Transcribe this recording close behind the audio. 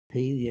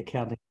the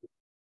accounting.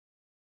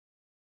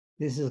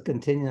 This is a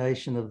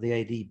continuation of the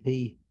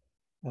ADP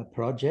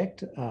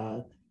project,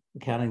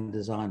 accounting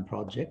design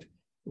project,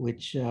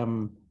 which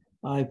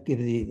I give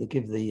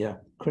the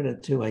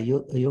credit to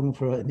Jung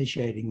for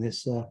initiating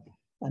this a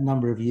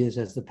number of years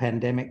as the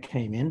pandemic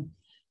came in.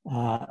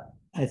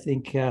 I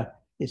think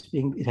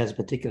it has a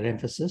particular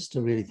emphasis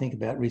to really think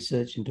about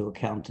research into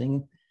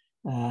accounting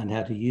and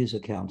how to use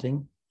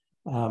accounting.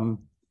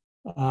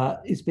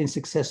 It's been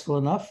successful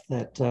enough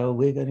that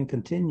we're going to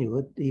continue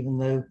it, even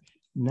though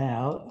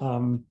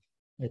now,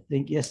 I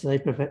think yesterday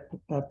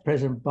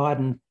President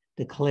Biden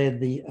declared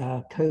the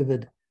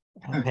COVID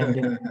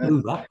pandemic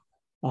over.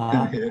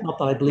 Not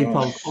that I believe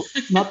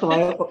not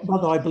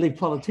that I believe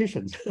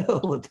politicians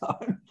all the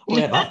time, or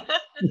ever.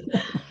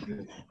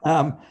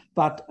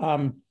 But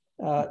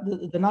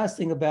the nice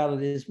thing about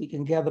it is we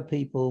can gather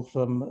people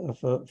from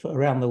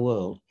around the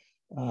world.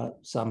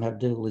 Some have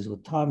difficulties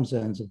with time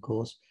zones, of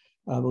course.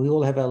 But we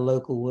all have our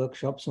local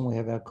workshops and we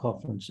have our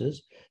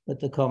conferences. At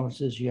the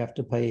conferences, you have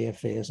to pay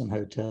airfares and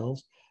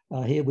hotels.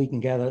 Here we can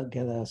gather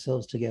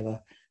ourselves together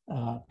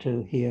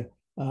to hear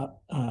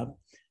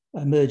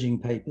emerging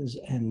papers,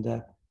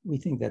 and we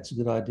think that's a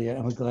good idea.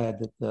 And we're glad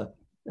that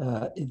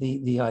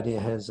the idea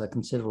has a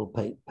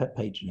considerable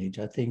patronage.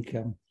 I think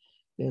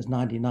there's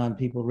 99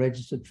 people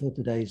registered for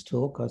today's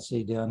talk. I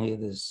see down here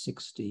there's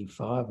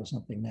 65 or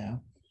something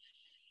now.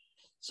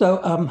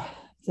 So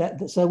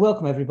so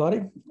welcome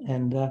everybody,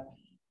 and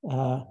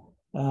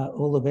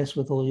all the best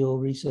with all your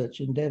research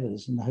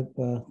endeavors. And I hope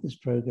this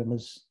program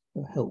is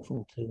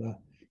helpful to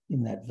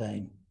in that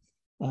vein.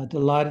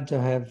 Delighted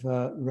to have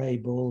Ray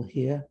Ball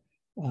here,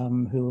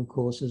 who of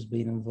course has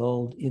been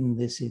involved in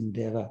this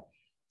endeavor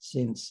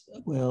since,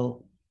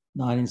 well,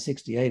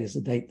 1968 is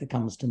the date that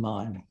comes to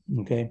mind,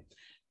 okay?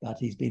 But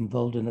he's been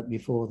involved in it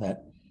before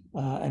that.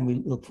 And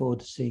we look forward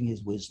to seeing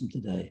his wisdom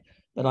today.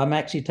 But I'm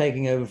actually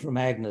taking over from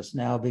Agnes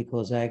now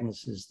because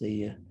Agnes is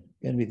going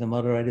to be the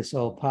moderator. So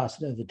I'll pass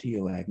it over to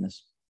you,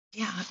 Agnes.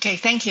 Yeah, okay,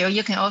 thank you.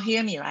 You can all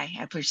hear me, right,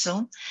 I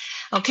presume?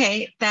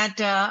 Okay, that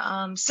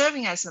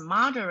serving as a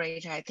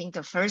moderator, I think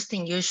the first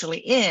thing usually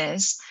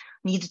is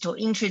need to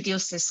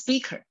introduce the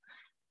speaker.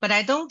 But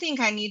I don't think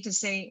I need to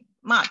say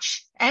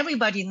much.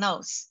 Everybody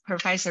knows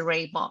Professor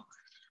Ray Ball.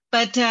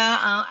 But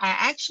I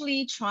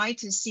actually try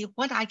to see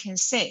what I can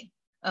say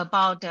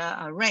about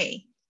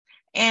Ray.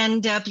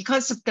 And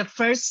because of the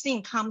first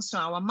thing comes to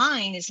our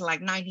mind is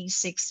like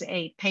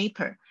 1968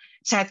 paper.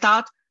 So I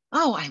thought,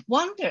 oh, I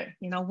wonder,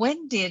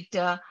 when did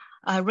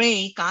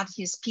Ray got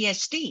his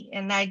PhD?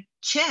 And I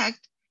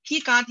checked, he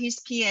got his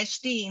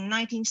PhD in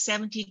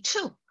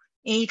 1972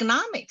 in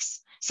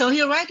economics. So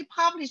he already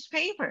published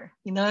paper,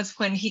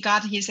 when he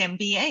got his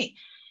MBA.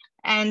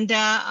 And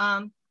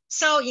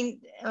so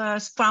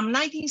from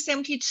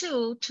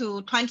 1972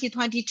 to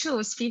 2022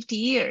 is 50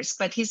 years,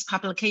 but his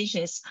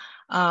publication is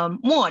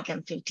more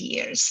than 50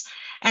 years.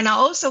 And I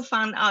also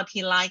found out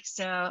he likes,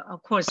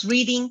 of course,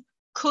 reading,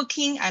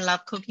 cooking. I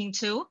love cooking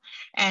too.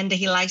 And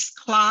he likes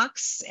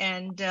clocks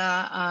and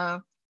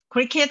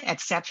cricket,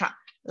 etc.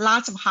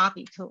 Lots of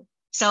hobby too.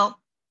 So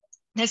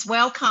let's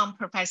welcome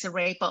Professor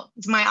Ray Ball.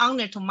 It's my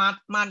honor to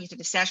monitor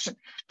the session.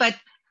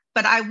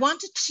 But I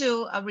wanted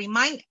to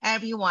remind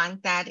everyone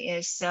that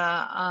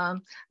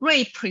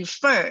Ray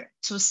preferred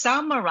to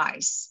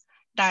summarize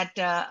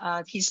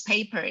that his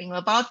paper in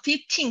about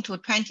 15 to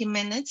 20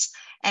 minutes,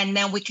 and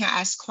then we can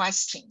ask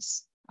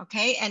questions,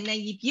 okay? And then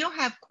if you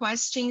have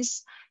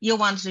questions you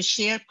want to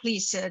share,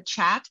 please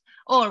chat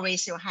or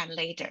raise your hand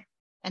later,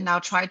 and I'll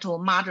try to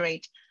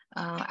moderate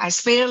as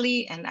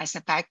fairly and as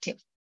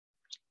effective.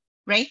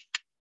 Ray?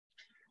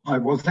 Hi,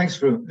 well, thanks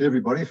for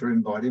everybody for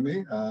inviting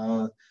me.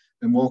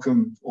 And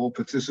welcome all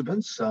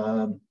participants.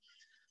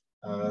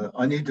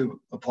 I need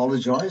to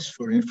apologize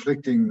for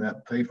inflicting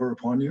that paper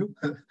upon you.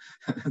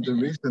 The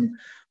reason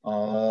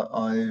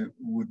I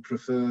would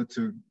prefer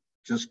to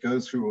just go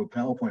through a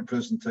PowerPoint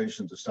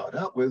presentation to start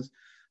out with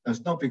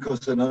is not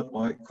because I don't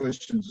like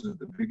questions at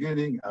the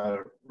beginning.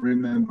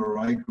 Remember,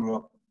 I grew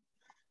up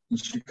in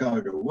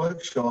Chicago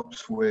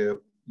workshops where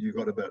you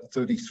got about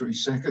 33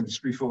 seconds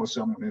before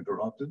someone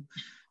interrupted.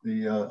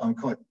 I'm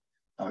quite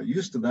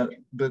used to that,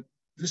 but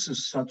this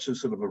is such a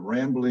sort of a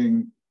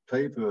rambling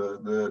paper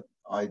that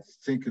I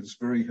think it's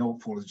very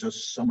helpful to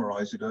just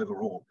summarize it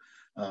overall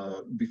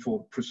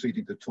before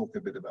proceeding to talk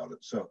a bit about it.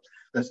 So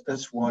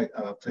that's why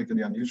I've taken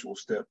the unusual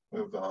step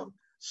of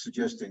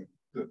suggesting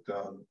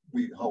that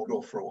we hold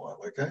off for a while,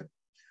 okay?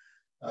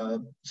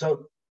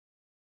 So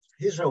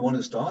here's where I want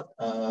to start.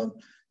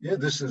 Yeah,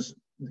 this is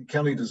the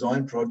County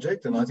Design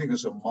Project, and I think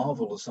it's a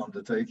marvelous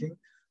undertaking.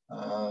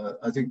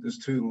 I think there's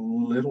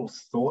too little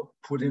thought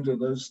put into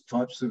those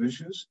types of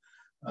issues.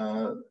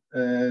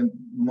 And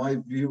my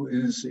view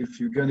is if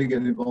you're going to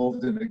get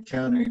involved in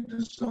accounting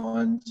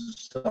design to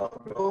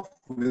start off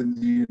with,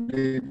 you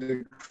need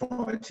the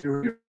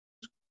criteria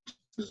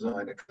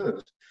design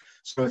occurs.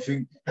 So if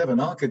you have an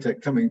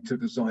architect coming to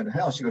design a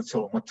house, you've got to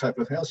tell them what type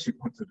of house you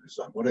want to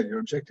design. What are your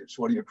objectives?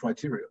 What are your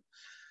criteria?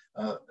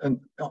 And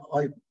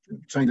I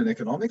trained in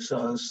economics,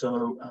 so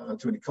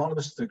to an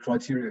economist, the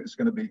criteria is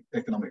going to be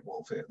economic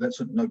welfare. That's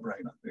a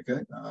no-brainer,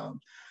 okay?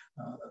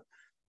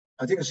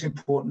 I think it's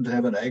important to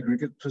have an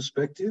aggregate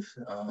perspective,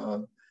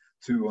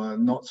 to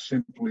not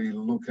simply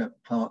look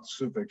at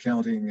parts of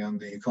accounting and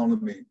the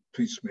economy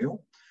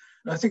piecemeal.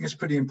 And I think it's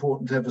pretty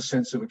important to have a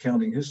sense of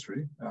accounting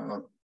history.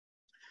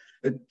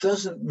 It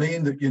doesn't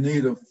mean that you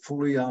need a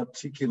fully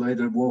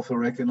articulated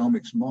welfare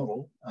economics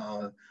model.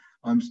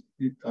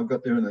 I've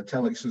got there in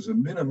italics as a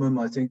minimum.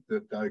 I think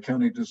that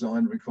accounting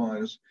design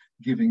requires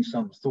giving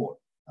some thought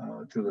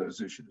to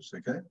those issues,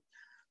 okay?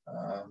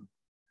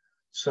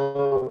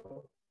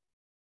 So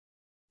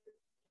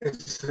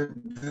it's a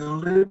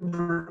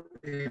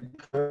deliberately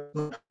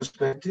personal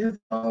perspective.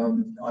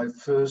 I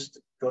first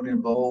got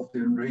involved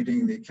in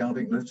reading the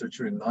accounting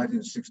literature in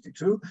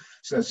 1962,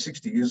 so that's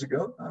 60 years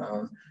ago.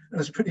 And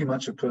it's pretty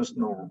much a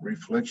personal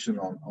reflection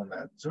on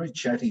that. It's a very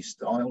chatty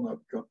style.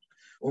 I've got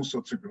all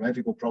sorts of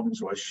grammatical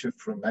problems where I shift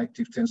from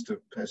active tense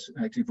to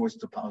active voice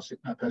to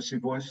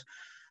passive voice.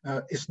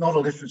 It's not a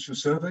literature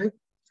survey,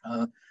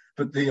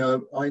 but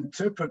I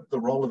interpret the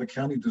role of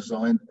accounting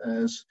design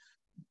as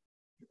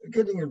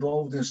getting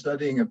involved in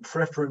studying a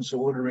preference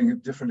ordering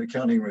of different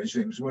accounting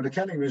regimes. What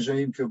accounting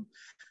regime could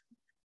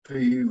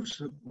be,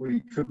 we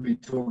could be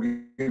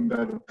talking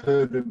about a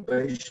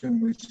perturbation,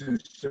 which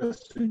is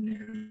just a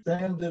new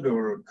standard,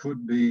 or it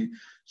could be,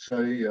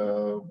 say,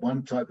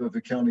 one type of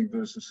accounting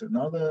versus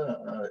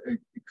another. It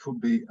could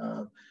be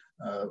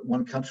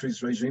one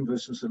country's regime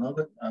versus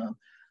another.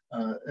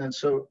 And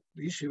so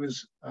the issue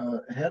is,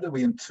 how do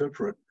we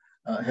interpret,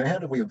 how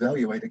do we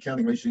evaluate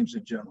accounting regimes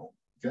in general,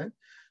 okay?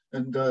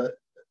 And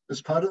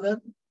as part of that,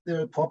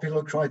 there are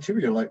popular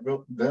criteria like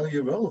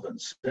value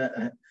relevance.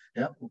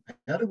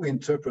 How do we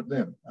interpret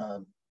them?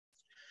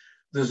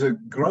 There's a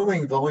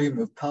growing volume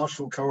of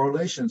partial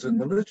correlations in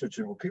the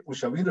literature where people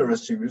show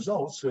interesting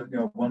results. You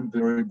know, one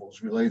variable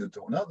is related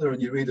to another,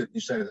 and you read it and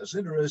you say, that's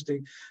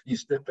interesting. You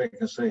step back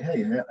and say,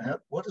 hey,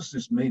 what does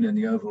this mean in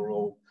the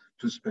overall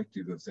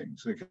perspective of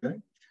things, okay?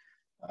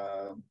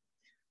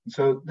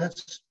 So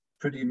that's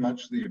pretty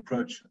much the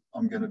approach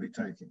I'm going to be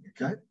taking,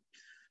 okay?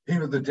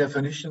 Here are the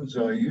definitions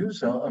I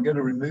use. I'm going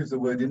to remove the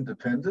word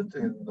independent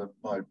in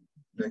my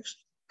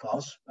next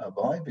pass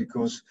by,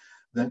 because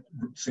that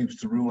seems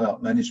to rule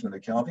out management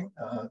accounting.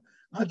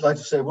 I'd like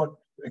to say what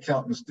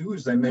accountants do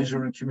is they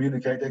measure and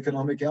communicate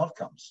economic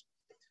outcomes.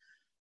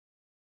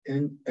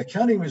 In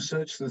accounting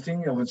research, the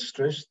thing I would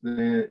stress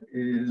there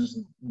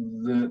is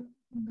that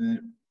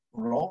the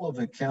role of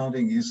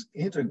accounting is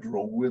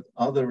integral with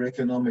other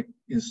economic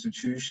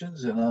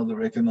institutions and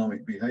other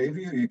economic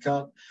behavior. You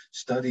can't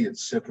study it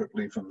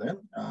separately from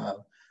them.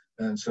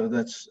 And so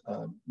that's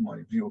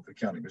my view of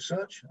accounting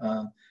research.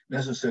 And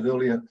as I said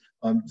earlier,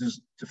 I'm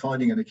just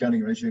defining an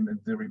accounting regime in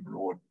very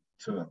broad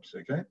terms,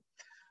 okay?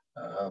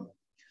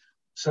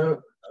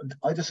 So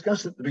I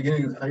discussed at the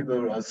beginning of the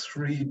paper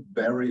 3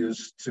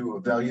 barriers to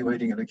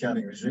evaluating an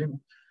accounting regime.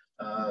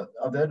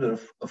 I've added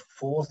a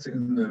 4th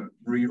in the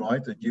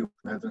rewrite that you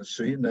haven't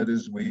seen. That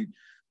is, we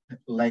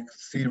lack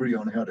theory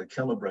on how to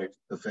calibrate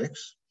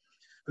effects.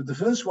 But the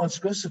first one,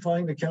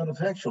 specifying the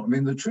counterfactual. I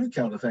mean, the true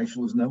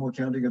counterfactual is no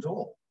accounting at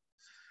all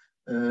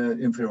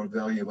if you're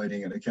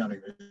evaluating an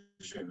accounting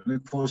regime. And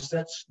of course,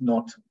 that's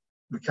not,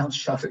 we can't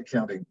shut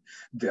accounting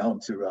down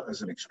to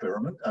as an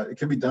experiment. It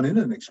can be done in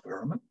an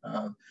experiment.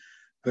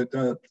 But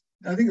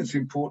I think it's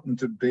important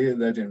to bear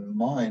that in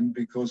mind,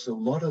 because a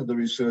lot of the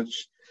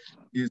research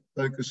is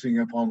focusing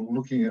upon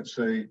looking at,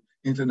 say,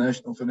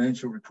 international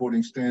financial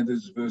reporting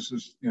standards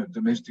versus, you know,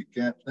 domestic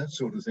GAAP, that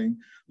sort of thing,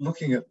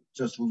 looking at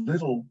just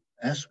little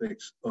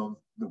aspects of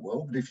the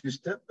world. But if you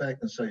step back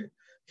and say,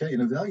 okay,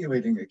 in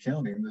evaluating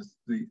accounting,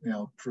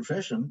 our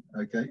profession,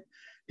 okay,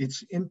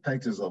 its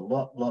impact is a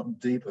lot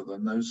deeper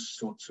than those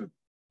sorts of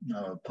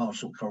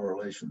partial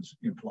correlations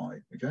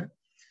imply, okay?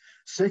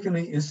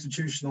 Secondly,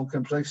 institutional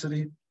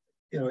complexity.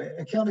 You know,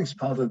 accounting's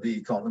part of the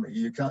economy.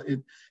 You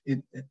can't,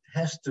 it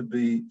has to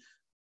be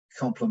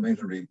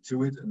complementary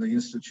to it, and the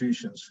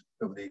institutions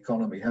of the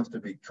economy have to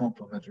be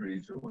complementary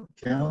to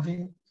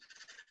accounting.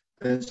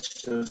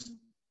 That's just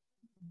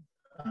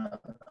a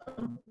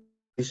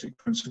basic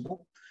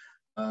principle.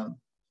 An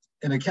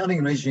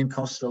accounting regime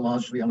costs are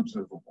largely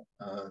unobservable.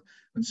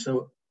 And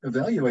so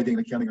evaluating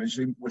an accounting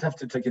regime would have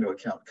to take into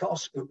account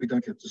costs, but we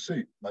don't get to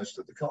see most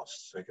of the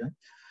costs, okay?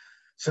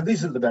 So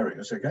these are the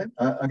barriers, okay?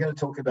 I'm going to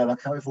talk about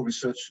archival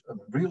research on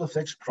real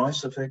effects,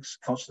 price effects,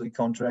 costly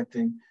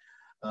contracting.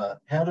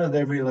 How do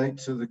they relate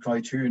to the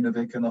criterion of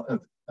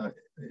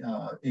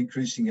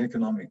increasing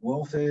economic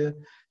welfare?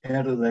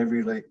 How do they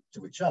relate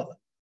to each other?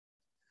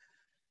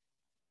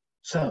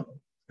 So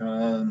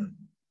I'm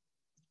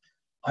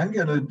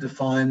going to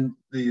define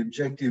the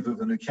objective of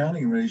an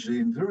accounting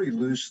regime very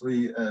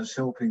loosely as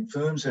helping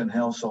firms and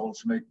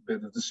households make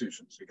better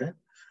decisions, okay?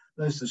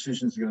 Those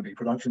decisions are going to be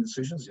production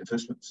decisions,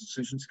 investment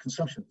decisions,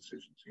 consumption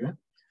decisions, okay?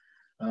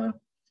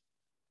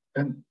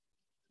 And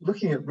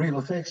looking at real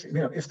effects, you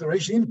know, if the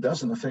regime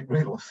doesn't affect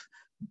real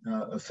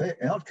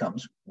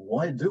outcomes,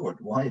 why do it?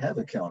 Why have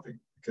accounting,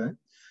 okay?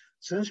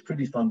 So that's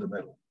pretty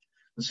fundamental.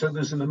 And so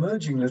there's an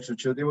emerging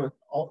literature. There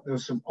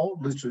was some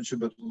old literature,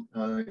 but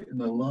in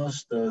the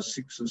last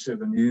 6 or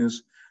 7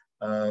 years,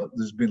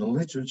 there's been a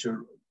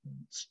literature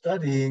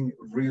studying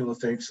real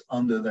effects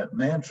under that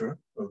mantra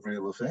of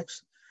real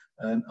effects.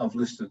 And I've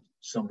listed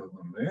some of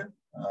them there.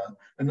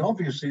 And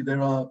obviously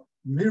there are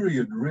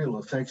myriad real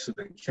effects that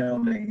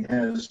accounting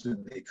has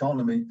in the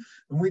economy,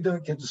 and we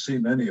don't get to see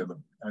many of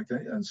them,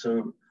 okay? And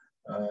so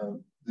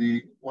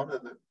one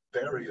of the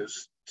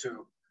barriers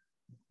to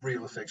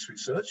real effects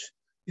research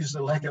is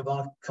the lack of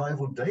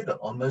archival data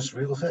on those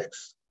real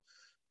effects.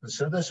 And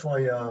so that's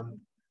why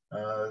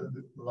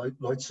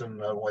Leutz and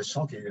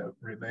Wysocki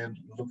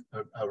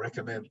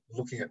recommend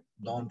looking at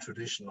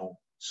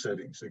non-traditional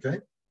settings, okay?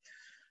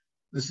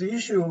 There's the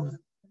issue of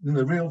in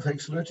the real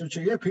effects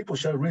literature, yeah, people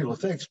show real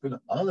effects,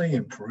 but are they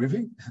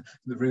improving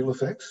the real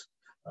effects?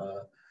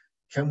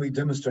 Can we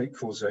demonstrate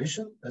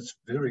causation? That's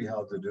very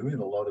hard to do in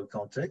a lot of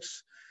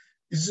contexts.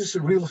 Is this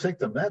a real effect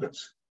that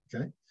matters?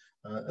 Okay,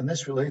 and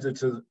that's related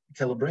to the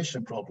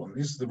calibration problem.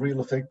 Is the real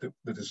effect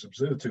that is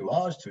observed too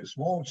large, too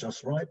small,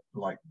 just right,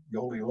 like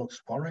Goldilocks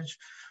porridge,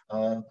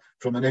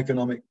 from an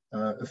economic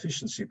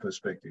efficiency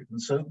perspective? And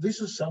so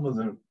these are some of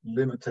the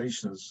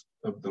limitations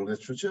of the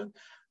literature.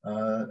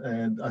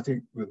 And I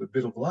think with a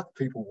bit of luck,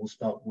 people will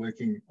start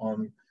working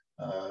on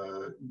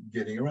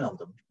getting around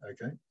them,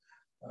 okay?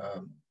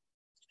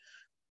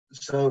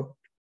 So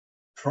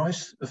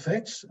price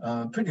effects,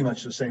 pretty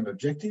much the same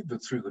objective,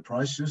 but through the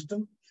price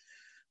system.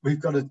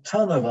 We've got a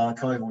ton of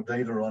archival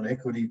data on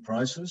equity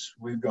prices.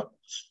 We've got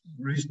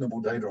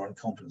reasonable data on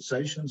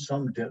compensation,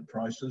 some debt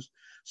prices,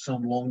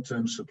 some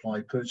long-term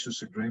supply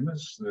purchase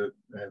agreements that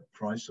have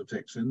price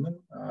effects in them.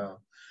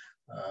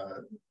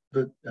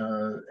 But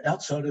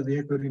outside of the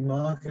equity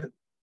market,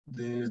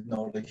 there's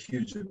not a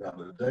huge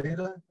amount of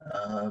data.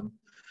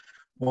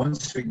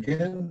 Once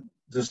again,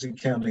 does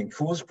accounting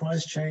cause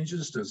price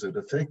changes? Does it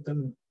affect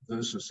them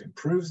versus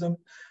improve them?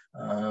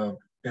 And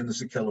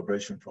there's a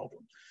calibration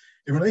problem.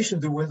 In relation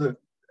to whether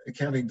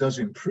accounting does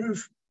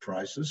improve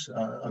prices,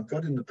 I've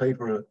got in the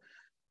paper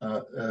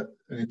an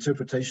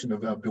interpretation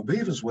of Bill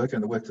Beaver's work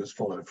and the work that's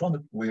followed from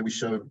it, where we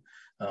show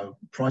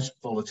price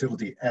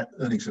volatility at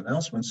earnings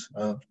announcements.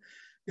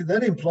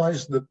 That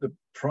implies that the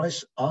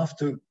price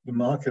after the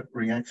market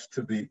reacts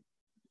to the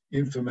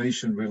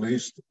information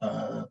released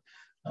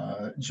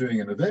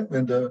during an event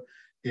window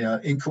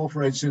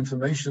incorporates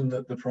information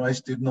that the price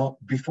did not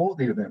before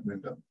the event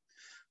window.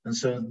 And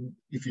so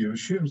if you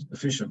assume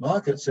efficient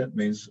markets, that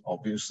means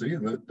obviously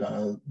that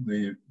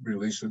the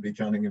release of the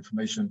accounting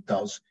information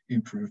does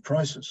improve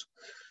prices.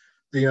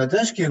 The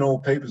Dashki and all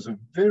paper is a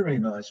very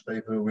nice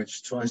paper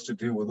which tries to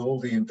deal with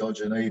all the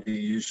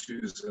endogeneity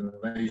issues, and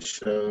they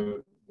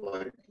show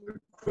like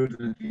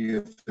liquidity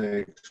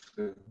effects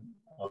and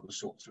other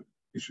sorts of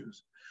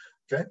issues.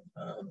 Okay,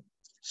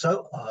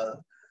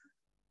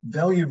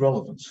 value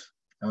relevance.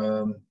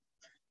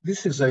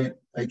 This is a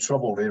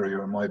troubled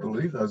area in my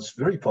belief. It's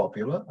very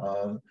popular.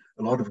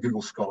 A lot of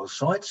Google Scholar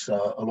sites, a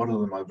lot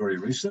of them are very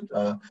recent.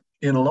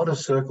 In a lot of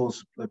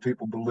circles,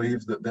 people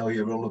believe that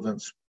value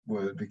relevance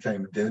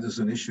became dead as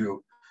an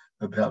issue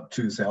about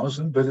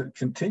 2000, but it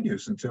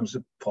continues in terms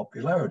of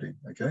popularity,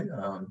 okay?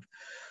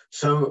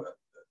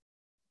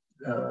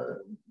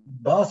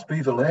 Barth,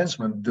 Beaver,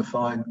 Landsman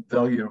defined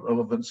value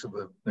relevance of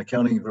an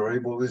accounting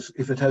variable as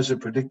if it has a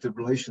predictive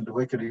relation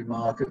to equity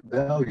market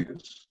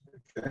values,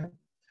 okay?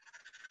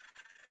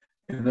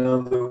 In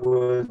other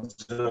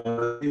words,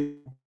 for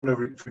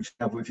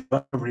example, if you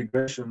have a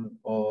regression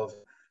of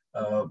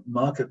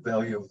market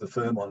value of the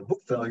firm on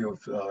book value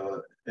of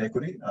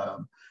equity,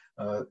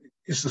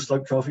 is the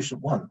slope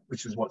coefficient 1,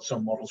 which is what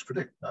some models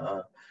predict.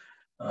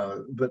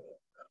 But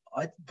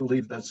I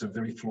believe that's a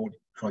very flawed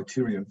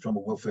criterion from a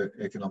welfare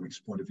economics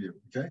point of view,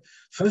 okay?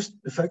 First,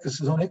 it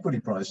focuses on equity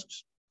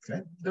prices,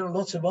 okay? There are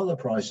lots of other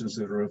prices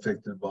that are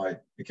affected by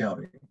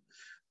accounting.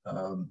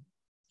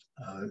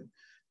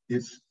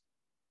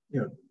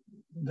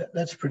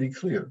 That's pretty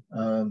clear.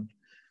 And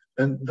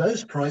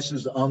those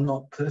prices are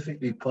not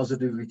perfectly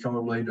positively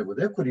correlated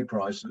with equity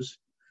prices,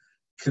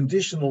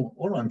 conditional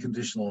or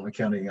unconditional on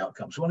accounting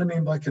outcomes. What I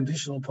mean by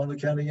conditional upon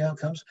accounting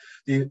outcomes,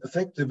 the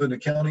effect of an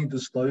accounting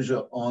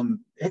disclosure on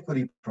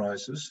equity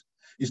prices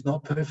is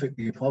not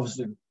perfectly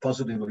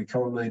positively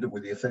correlated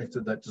with the effect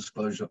of that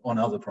disclosure on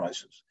other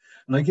prices.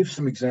 And I give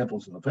some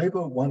examples in the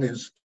paper. One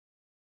is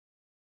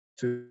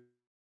to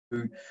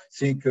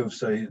think of,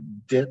 say,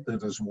 debt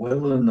that is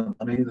well in the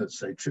money, that's,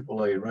 say,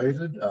 AAA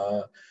rated.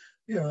 A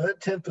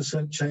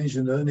 10% change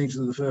in earnings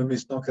of the firm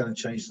is not going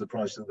to change the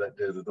price of that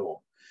debt at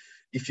all.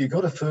 If you've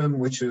got a firm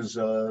which is,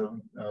 if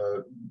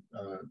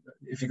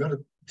you've got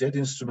a debt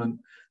instrument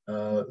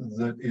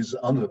that is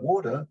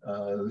underwater,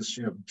 this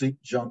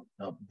deep junk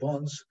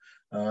bonds,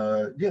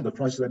 the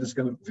price of that is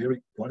going to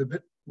vary quite a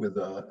bit with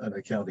an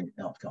accounting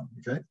outcome,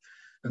 okay?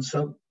 And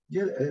so,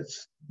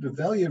 it's the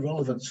value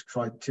relevance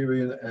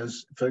criterion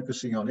as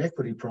focusing on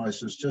equity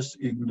prices just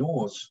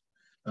ignores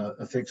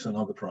effects on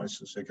other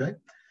prices, okay?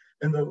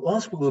 And the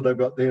last bullet I've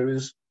got there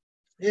is,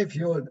 if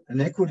you're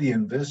an equity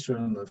investor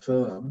in the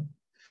firm,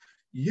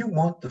 you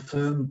want the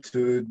firm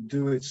to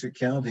do its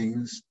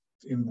accountings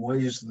in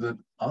ways that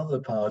other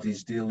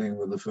parties dealing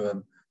with the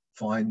firm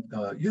find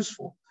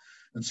useful.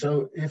 And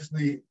so if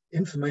the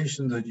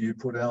information that you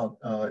put out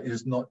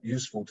is not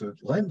useful to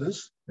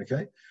lenders,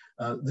 okay,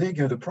 they're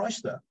going to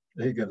price that.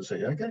 They're going to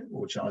say, okay,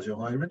 we'll charge a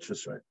higher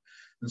interest rate.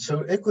 And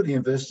so equity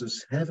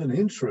investors have an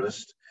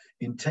interest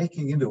in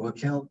taking into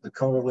account the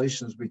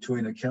correlations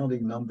between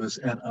accounting numbers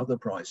and other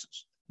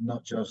prices,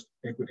 not just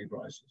equity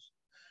prices.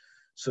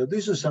 So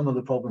these are some of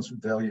the problems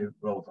with value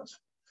relevance.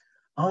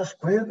 R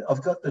squared,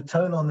 I've got the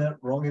tone on that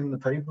wrong in the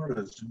paper.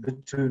 It's a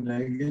bit too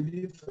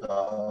negative.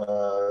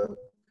 The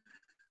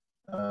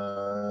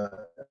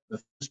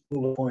first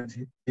bullet point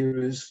here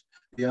is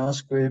the R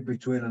squared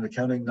between an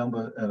accounting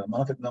number and a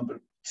market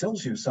number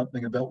tells you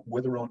something about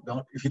whether or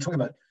not, if you're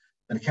talking about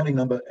an accounting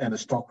number and a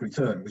stock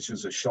return, which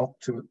is a shock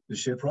to the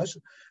share price,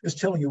 it's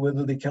telling you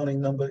whether the accounting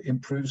number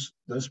improves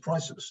those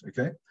prices,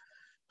 okay?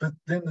 But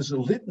then there's a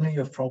litany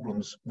of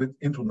problems with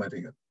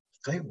implementing it.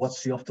 Okay,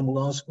 what's the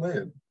optimal R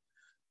squared?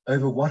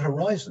 Over what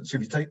horizons?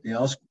 If you take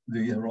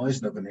the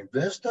horizon of an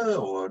investor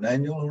or an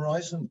annual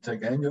horizon,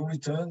 take annual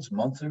returns,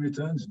 monthly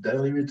returns,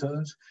 daily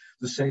returns,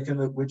 the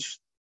second at which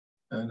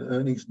an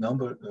earnings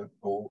number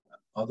or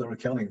other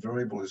accounting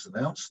variable is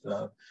announced,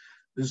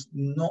 there's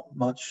not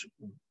much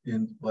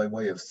by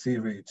way of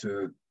theory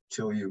to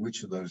tell you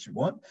which of those you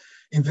want.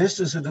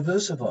 Investors are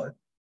diversified.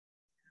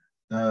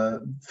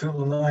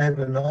 Phil and I have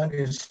a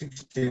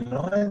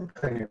 1969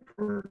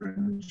 paper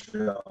in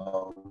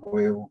JAR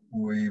where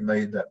we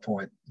made that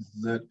point,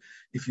 that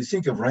if you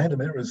think of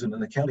random errors in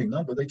an accounting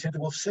number, they tend to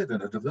offset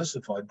in a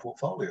diversified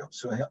portfolio.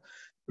 So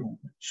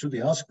should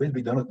the R squared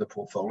be done at the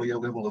portfolio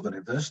level of an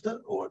investor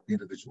or at the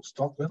individual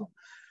stock level?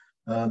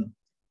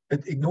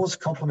 It ignores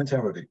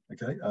complementarity,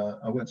 okay?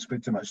 I won't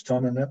spend too much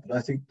time on that, but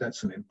I think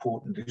that's an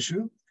important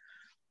issue.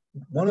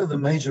 One of the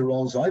major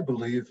roles, I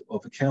believe,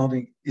 of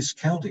accounting is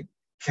counting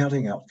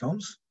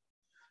outcomes,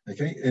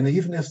 okay? And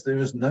even if there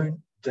is no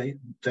de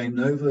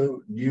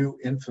novo new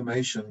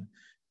information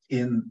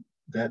in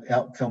that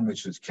outcome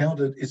which is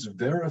counted, it's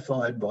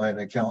verified by an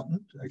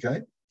accountant,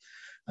 okay?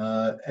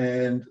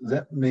 And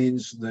that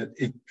means that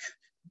it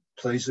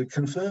plays a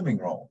confirming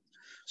role.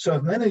 So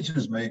if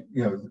managers make,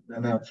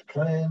 announce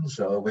plans,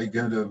 we're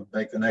going to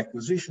make an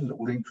acquisition that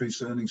will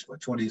increase earnings by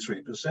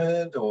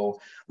 23%, or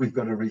we've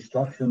got a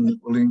restructuring that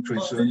will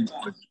increase earnings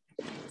by...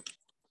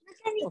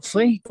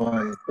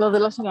 Lo de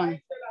los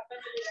salones.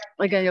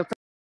 Oiga,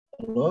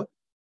 Hello?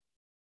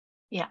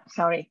 Yeah,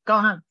 sorry, go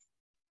on.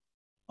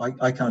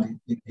 I can't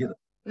hear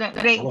that.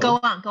 Go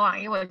on.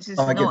 It was just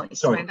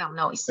noise, random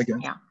noise. Okay.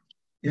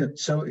 Yeah,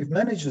 so if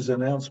managers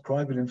announce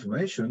private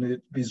information,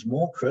 it is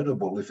more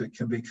credible if it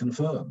can be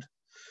confirmed.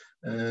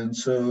 And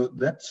so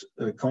that's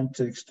a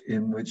context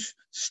in which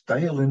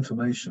stale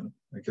information,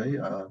 okay,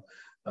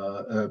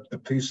 a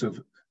piece of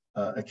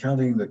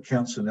accounting that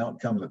counts an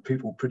outcome that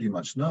people pretty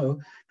much know,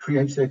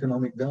 creates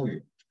economic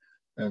value.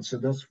 And so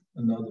that's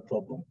another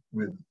problem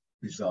with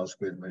these R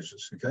squared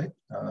measures, okay?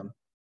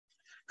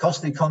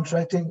 Costly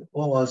contracting,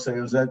 all I'll say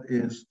is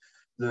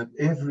that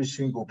every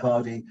single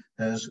party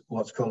has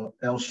what's called,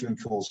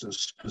 Alshian calls a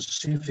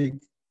specific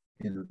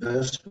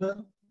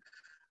investment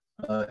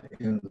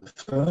in the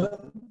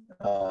firm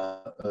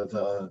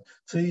of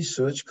fees,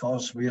 search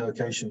costs,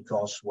 relocation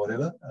costs,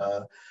 whatever.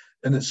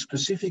 And it's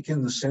specific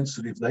in the sense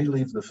that if they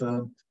leave the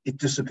firm, it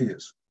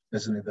disappears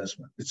as an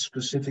investment. It's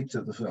specific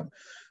to the firm.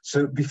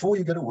 So before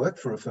you go to work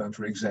for a firm,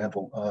 for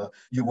example,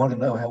 you want to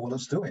know how well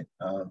it's doing.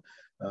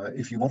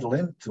 If you want to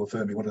lend to a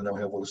firm, you want to know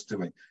how well it's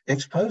doing.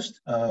 Ex post,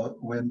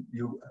 when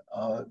you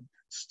are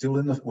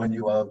when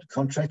you are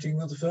contracting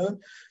with the firm,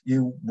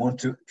 you want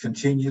to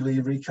continually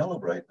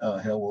recalibrate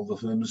how well the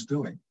firm is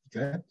doing,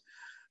 okay?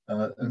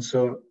 And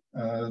so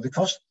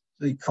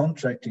the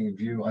contracting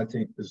view, I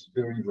think, is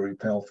a very, very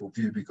powerful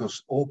view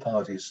because all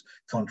parties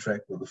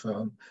contract with the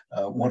firm,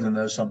 want to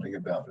know something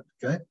about it,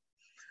 okay?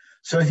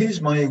 So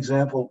here's my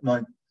example,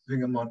 my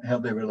thing on how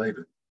they're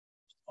related.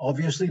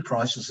 Obviously,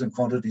 prices and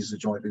quantities are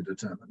jointly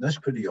determined. That's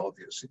pretty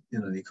obvious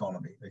in an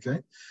economy,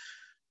 okay?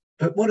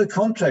 But what a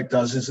contract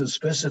does is it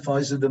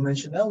specifies the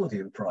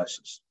dimensionality of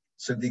prices.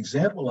 So the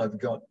example I've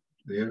got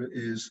there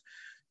is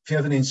if you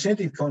have an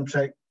incentive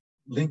contract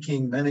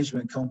linking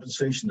management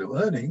compensation to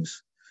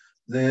earnings,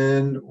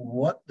 then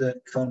what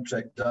that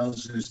contract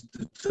does is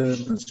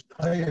determines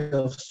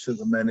payoffs to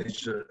the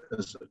manager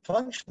as a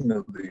function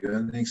of the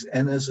earnings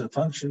and as a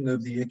function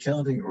of the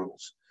accounting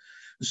rules.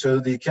 So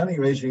the accounting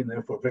regime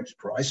therefore affects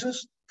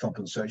prices,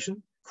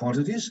 compensation,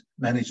 quantities,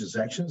 managers'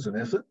 actions and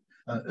effort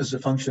as a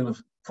function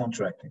of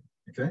contracting,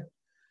 okay?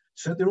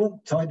 So they're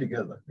all tied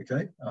together,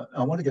 okay?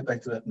 I want to get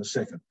back to that in a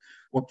second.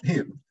 What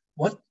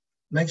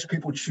makes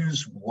people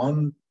choose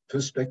one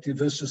perspective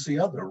versus the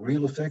other?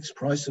 Real effects,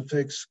 price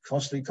effects,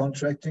 costly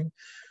contracting.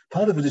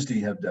 Part of it is, do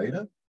you have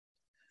data?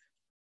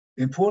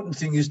 The important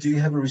thing is, do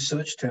you have a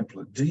research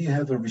template? Do you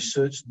have a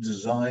research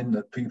design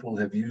that people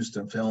have used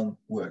and found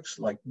works,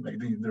 like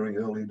maybe in very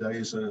early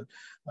days, an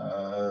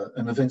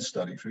event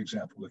study, for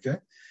example, okay?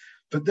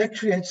 But that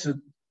creates a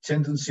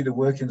tendency to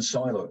work in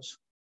silos.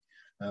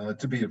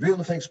 to be a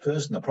real effects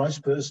person, a price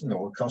person,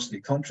 or a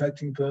costly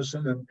contracting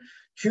person. And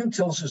Kuhn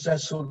tells us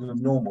that's sort of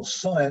normal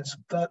science,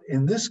 but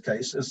in this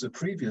case, as the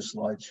previous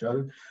slide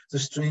showed, the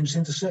streams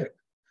intersect.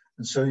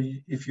 And so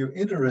if you're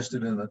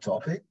interested in a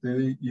topic,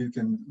 you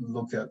can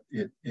look at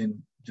it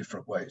in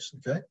different ways,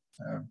 okay?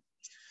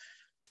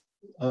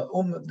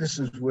 This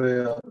is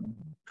where I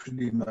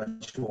pretty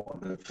much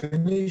want to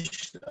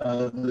finish.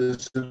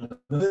 There's an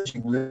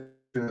emerging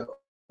literature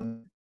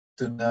on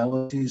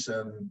externalities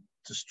and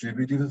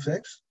distributive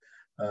effects.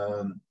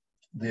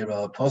 There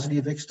are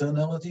positive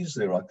externalities,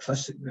 there are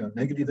classic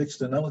negative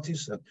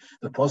externalities.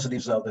 The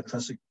positives are the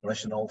classic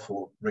rationale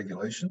for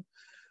regulation.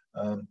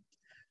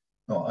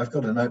 Oh, I've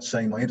got a note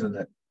saying my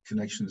internet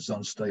connection is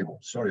unstable.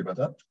 Sorry about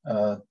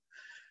that.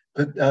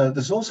 But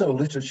there's also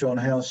literature on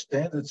how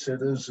standard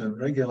setters and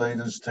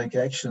regulators take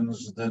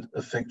actions that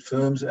affect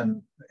firms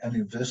and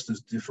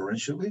investors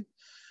differentially.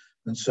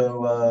 And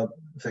so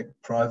affect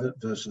private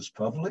versus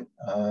public.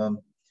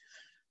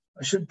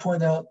 I should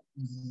point out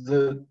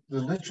the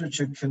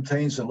literature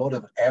contains a lot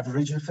of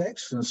average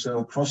effects. And so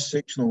a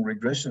cross-sectional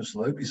regression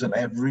slope is an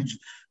average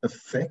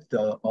effect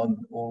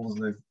on all of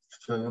the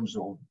firms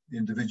or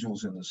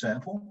individuals in the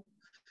sample.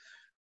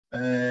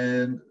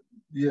 And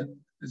yet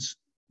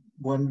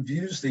one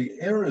views the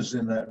errors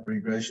in that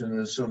regression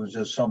as sort of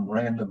just some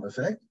random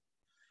effect,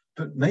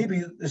 but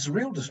maybe it's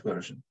real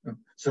dispersion.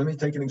 So let me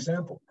take an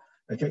example.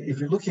 Okay, if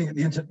you're looking at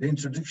the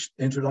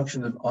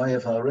introduction of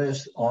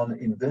IFRS on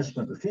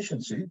investment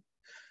efficiency,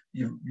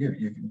 you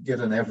get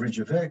an average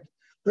effect,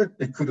 but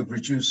it could have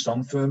reduced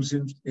some firms'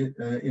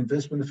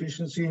 investment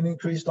efficiency and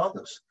increased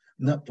others.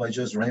 Not by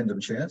just random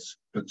chance,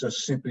 but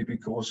just simply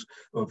because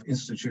of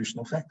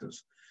institutional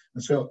factors.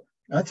 And so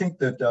I think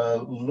that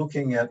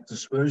looking at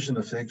dispersion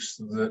effects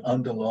that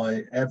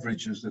underlie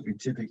averages that we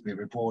typically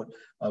report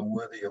are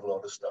worthy of a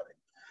lot of study.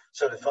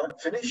 So to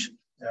finish,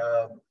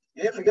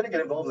 if you're going to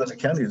get involved in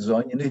accounting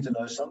design, you need to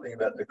know something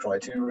about the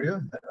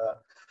criteria,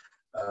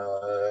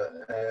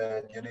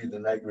 and you need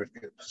an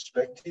aggregate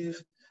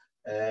perspective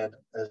and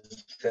a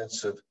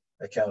sense of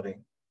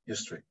accounting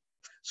history.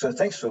 So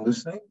thanks for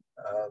listening,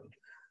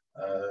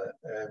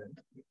 and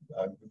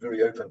I'm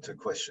very open to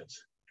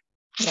questions.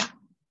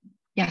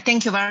 Yeah,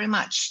 thank you very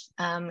much.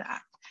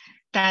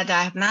 That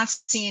I have not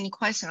seen any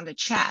question on the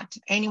chat.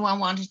 Anyone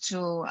wanted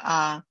to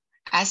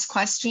ask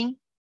question?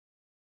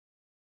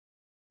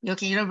 You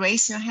can either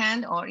raise your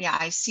hand or, yeah,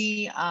 I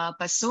see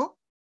Basu.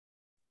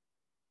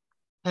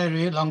 Hi,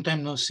 Ray, long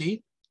time no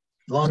see.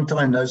 Long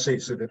time no see,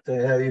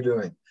 Sudipta. How are you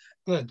doing?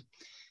 Good.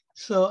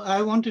 So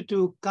I wanted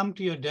to come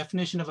to your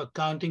definition of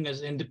accounting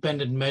as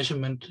independent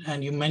measurement.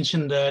 And you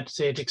mentioned that,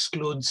 say, it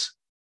excludes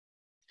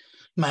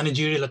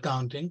managerial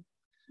accounting.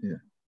 Yeah.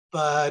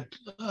 But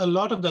a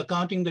lot of the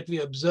accounting that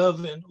we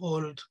observe in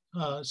old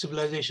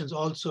civilizations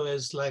also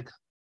is like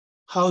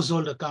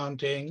household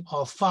accounting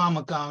or farm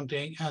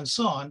accounting and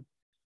so on,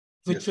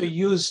 which were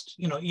used,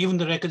 even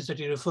the records that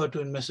you refer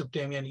to in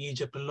Mesopotamia and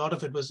Egypt, a lot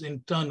of it was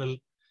internal,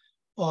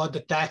 or the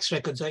tax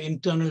records are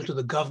internal to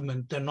the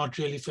government. They're not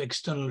really for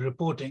external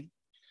reporting.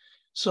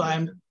 So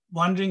I'm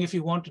wondering if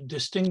you want to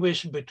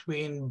distinguish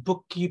between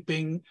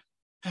bookkeeping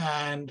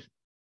and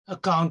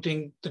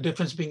accounting, the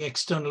difference being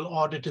external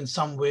audit in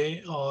some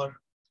way, or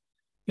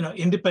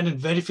independent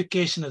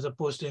verification as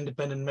opposed to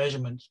independent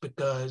measurements,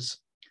 because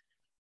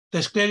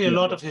there's clearly a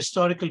lot of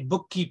historical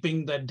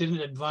bookkeeping that didn't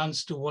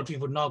advance to what we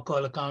would now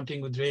call accounting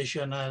with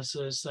ratio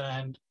analysis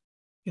and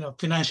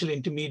financial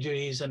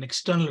intermediaries and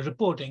external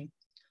reporting.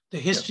 The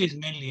history is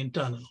mainly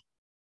internal.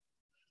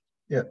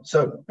 Yeah,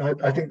 so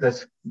I think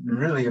that's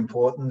really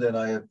important, and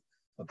I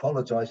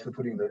apologize for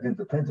putting that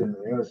independent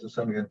in there as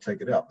something going to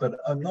take it out, but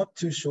I'm not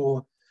too sure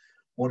I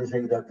want to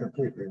take it out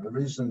completely. The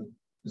reason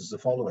is the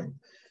following.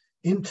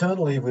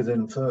 Internally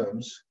within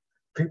firms,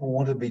 people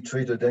want to be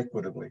treated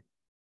equitably,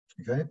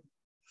 okay?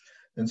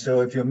 And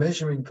so if you're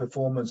measuring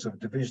performance of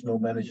divisional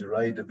manager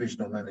A,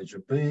 divisional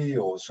manager B,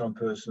 or some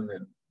person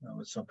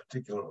in some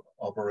particular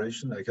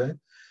operation, okay,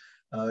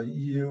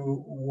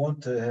 you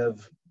want to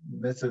have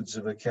methods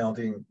of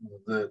accounting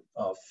that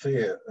are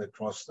fair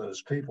across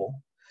those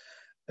people.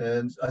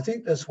 And I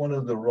think that's one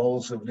of the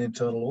roles of an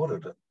internal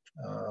auditor.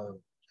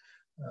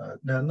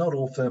 Now, not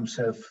all firms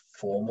have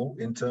formal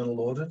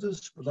internal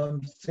auditors, but I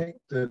think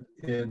that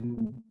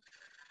in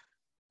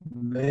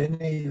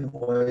many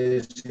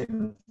ways,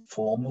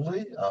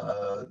 informally,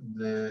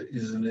 there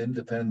is an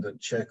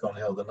independent check on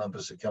how the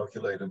numbers are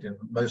calculated in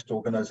most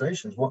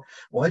organizations.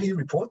 Why do you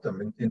report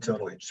them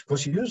internally? It's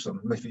because you use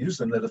them. If you use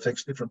them, that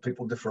affects different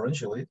people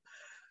differentially.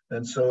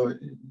 And so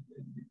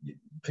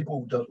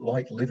people don't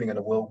like living in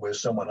a world where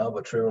someone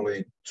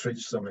arbitrarily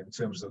treats them in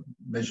terms of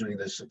measuring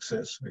their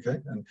success, okay?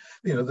 And,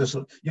 there's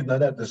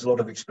a lot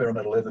of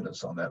experimental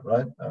evidence on that,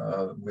 right?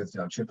 With,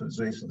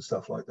 chimpanzees and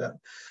stuff like that.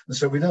 And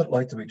so we don't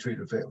like to be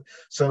treated fairly.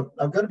 So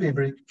I've got to be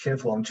very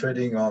careful. I'm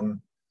treading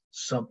on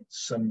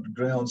some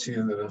grounds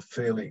here that are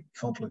fairly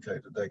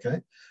complicated,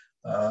 okay?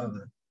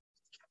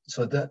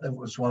 So that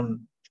was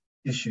one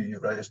issue you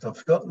raised. I've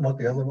forgotten what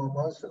the other one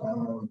was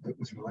that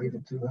was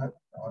related to that.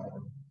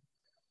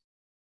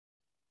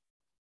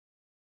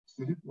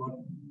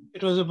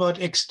 It was about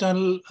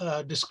external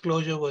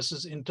disclosure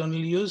versus internal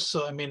use.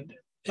 So, I mean,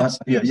 it's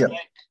like,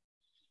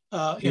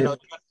 you know,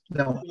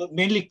 you're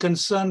mainly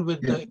concerned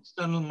with the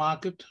external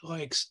market or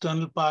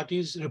external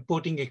parties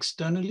reporting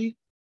externally,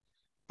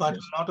 but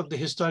a lot of the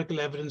historical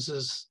evidence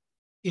is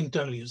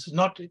internal use.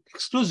 Not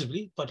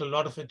exclusively, but a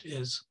lot of it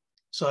is.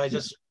 So I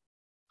just...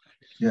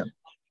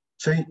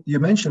 So you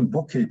mentioned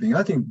bookkeeping.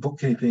 I think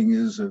bookkeeping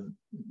is and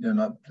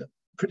I'm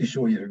pretty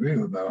sure you'd agree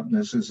with Martin,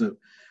 this is a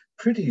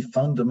pretty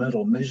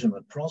fundamental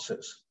measurement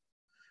process.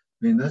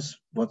 I mean, that's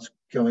what's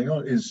going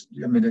on is,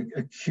 I mean,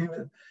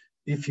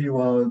 if you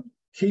are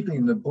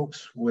keeping the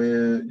books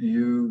where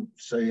you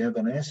say have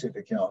an asset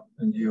account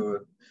and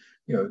you're,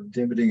 you know,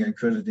 debiting and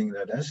crediting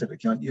that asset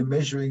account, you're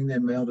measuring the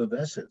amount of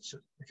assets,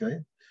 okay?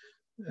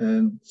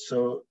 And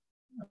so,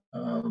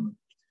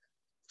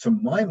 to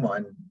my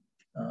mind,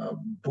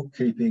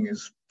 bookkeeping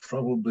is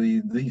probably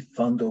the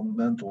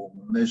fundamental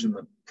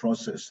measurement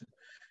process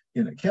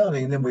in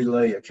accounting. And then we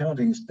lay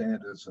accounting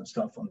standards and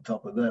stuff on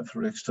top of that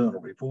for external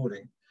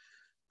reporting.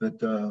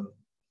 But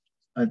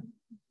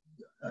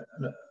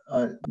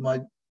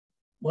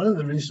one of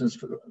the reasons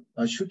for,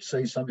 I should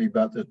say something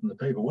about that in the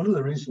paper. One of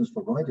the reasons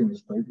for writing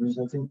this paper is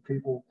I think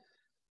people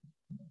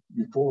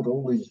report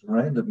all these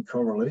random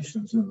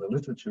correlations in the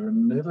literature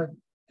and never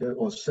go,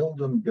 or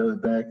seldom go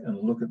back and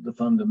look at the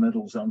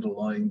fundamentals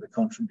underlying the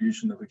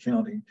contribution of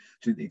accounting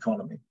to the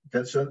economy.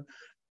 Okay, so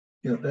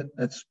you know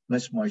that's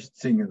my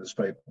thing in this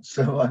paper.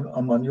 So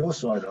I'm on your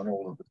side on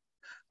all of it,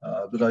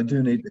 but I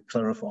do need to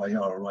clarify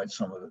how I write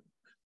some of it.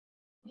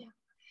 Yeah.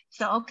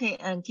 So okay,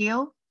 and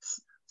Gil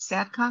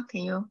Sadka,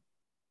 can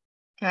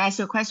I ask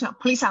you a question?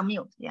 Please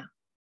unmute. Yeah.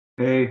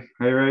 Hey,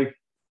 Ray.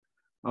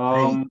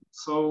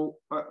 So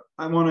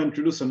I want to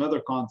introduce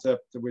another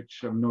concept,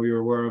 which I know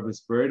you're aware of,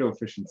 is Pareto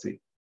efficiency.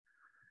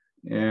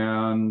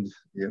 And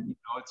you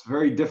know, it's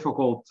very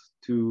difficult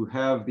to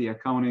have the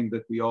accounting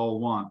that we all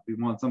want. We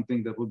want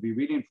something that will be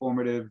really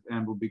informative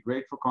and will be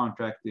great for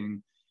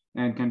contracting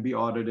and can be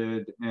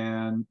audited.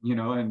 And you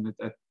know, and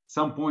at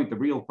some point, the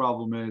real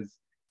problem is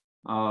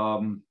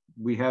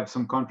we have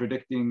some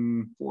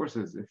contradicting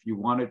forces. If you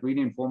want it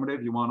really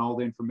informative, you want all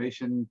the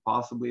information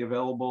possibly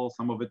available.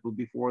 Some of it will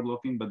be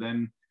forward-looking, but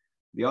then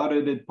the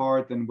audited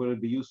part, and will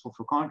it be useful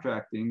for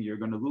contracting, you're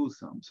going to lose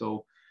some.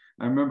 So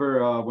I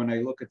remember when I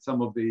look at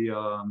some of the,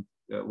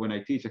 when I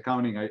teach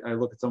accounting, I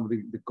look at some of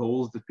the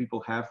goals that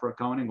people have for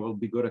accounting, what will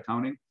be good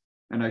accounting.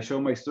 And I show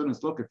my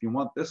students, look, if you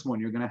want this one,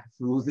 you're going to have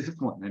to lose this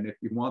one. And if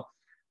you want,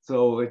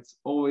 so it's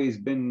always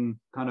been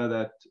kind of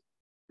that,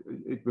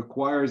 it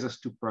requires us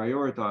to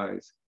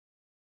prioritize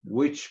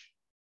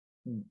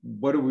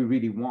what do we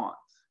really want?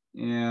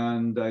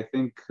 And I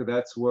think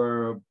that's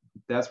why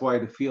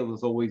the field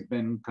has always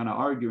been kind of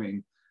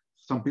arguing.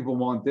 Some people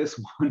want this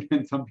one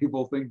and some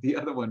people think the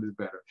other one is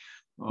better.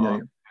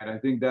 And I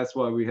think that's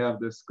why we have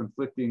this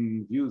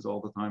conflicting views all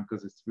the time,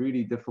 because it's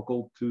really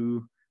difficult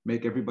to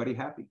make everybody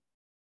happy.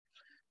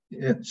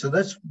 Yeah, so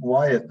that's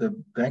why at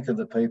the back of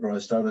the paper, I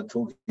started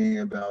talking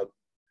about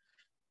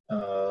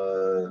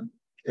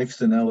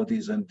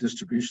externalities and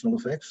distributional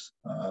effects.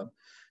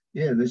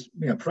 There's,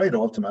 you know,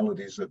 Pareto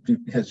optimalities,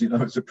 as you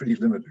know, is a pretty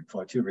limited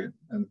criterion.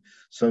 And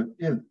so,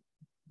 yeah,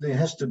 there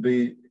has to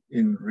be,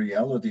 in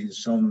reality,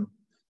 some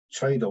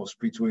trade-offs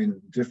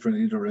between different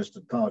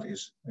interested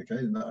parties, okay?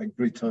 And I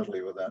agree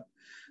totally with that.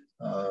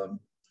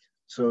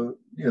 So,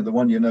 you know, the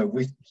one, you know,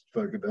 we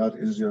spoke about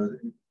is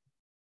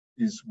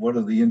what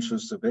are the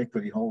interests of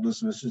equity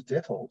holders versus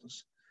debt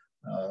holders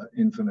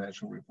in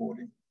financial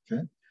reporting,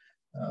 okay?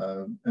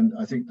 And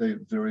I think they're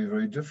very,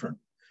 very different.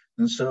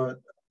 And so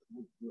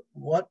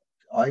what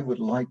I would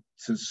like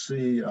to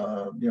see,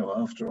 you know,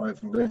 after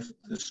I've left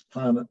this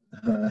planet,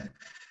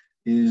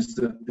 is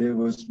that there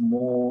was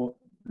more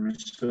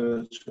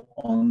research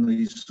on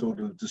these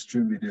sort of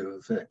distributive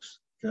effects,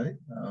 okay?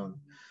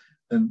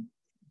 And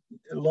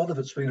a lot of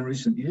it's been in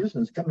recent years,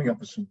 and it's coming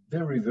up with some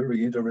very,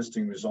 very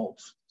interesting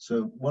results.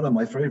 So one of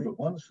my favorite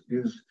ones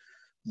is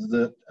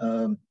that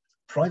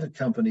private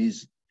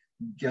companies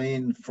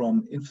gain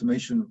from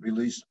information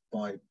released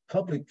by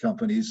public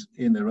companies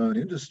in their own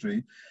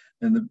industry,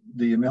 and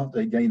the amount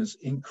they gain is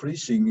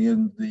increasing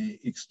in the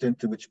extent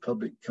to which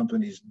public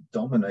companies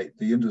dominate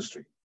the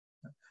industry.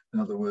 In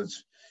other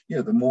words, you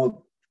know, the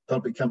more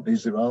public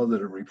companies there are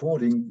that are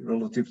reporting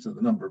relative to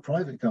the number of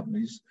private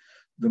companies,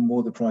 the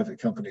more the private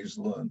companies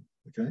learn,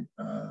 okay?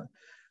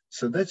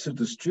 So that's a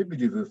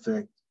distributive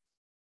effect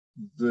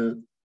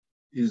that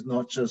is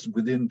not just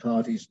within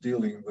parties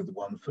dealing with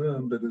one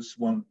firm, but it's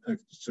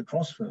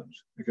across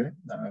firms, okay?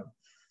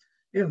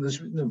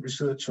 There's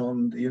research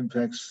on the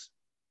impacts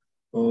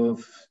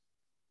of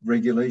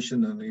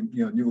regulation and,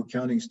 you know, new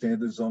accounting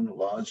standards on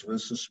large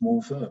versus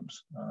small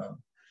firms.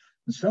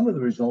 And some of the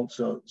results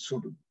are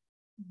sort of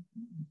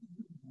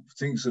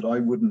things that I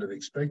wouldn't have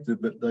expected,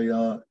 but they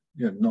are,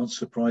 you know, not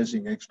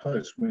surprising ex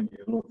post when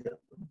you look at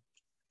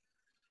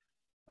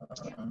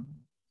them.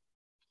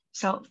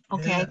 So,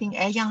 okay, I think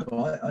Yang.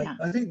 So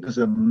I think there's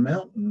a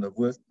mountain of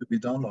work to be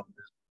done on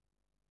this.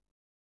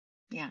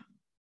 Yeah.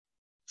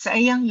 So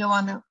Yang, you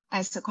want to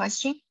ask the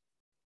question?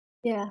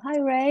 Yeah, hi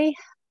Ray.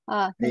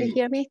 Can Hey. you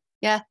hear me?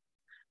 Yeah.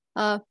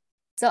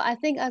 So I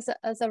think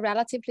as a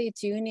relatively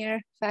junior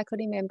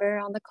faculty member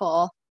on the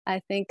call, I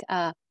think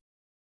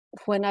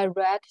when I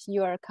read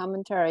your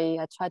commentary,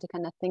 I tried to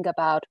kind of think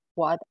about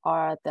what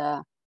are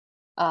the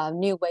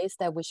new ways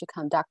that we should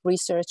conduct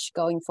research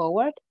going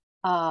forward.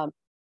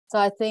 So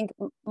I think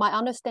my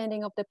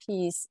understanding of the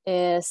piece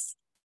is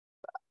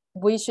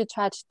we should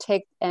try to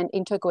take an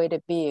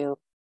integrated view,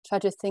 try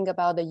to think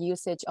about the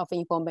usage of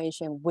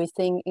information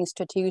within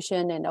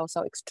institution and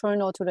also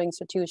external to the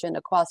institution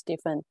across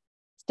different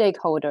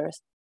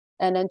stakeholders,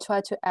 and then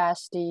try to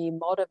actually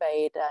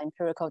motivate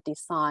empirical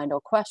design or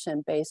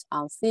question based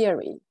on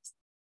theories.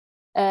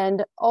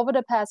 And over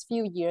the past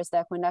few years,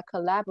 that when I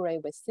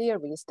collaborate with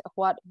theorists,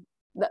 what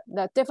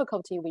the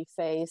difficulty we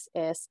face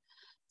is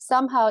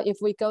somehow if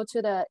we go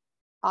to the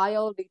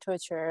IO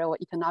literature or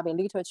economic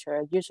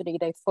literature, usually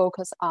they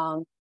focus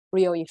on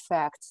real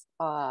effects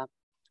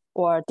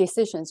or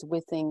decisions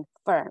within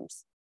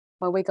firms.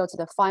 When we go to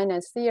the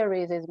finance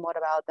theories, it's more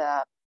about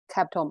the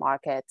capital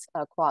markets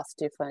across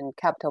different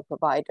capital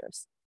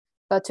providers.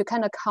 But to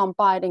kind of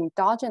combine,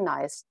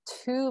 endogenize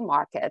two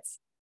markets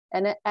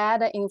and then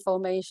add the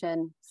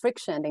information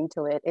friction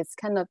into it, it's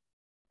kind of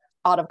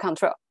out of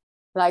control.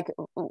 Like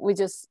we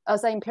just,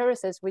 as an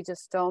empiricist, we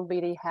just don't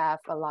really have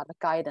a lot of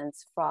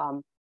guidance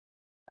from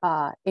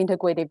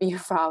integrated view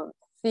from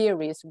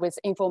theories with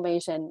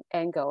information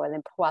angle and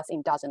then plus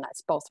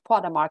endogenize both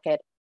product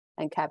market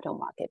and capital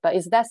market. But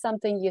is that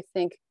something you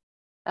think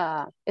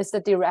is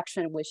the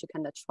direction we should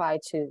kind of try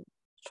to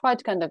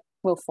kind of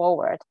move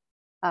forward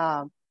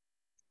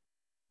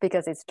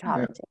because it's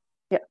challenging?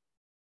 Yeah.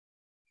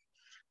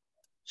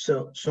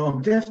 So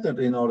I'm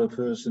definitely not a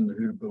person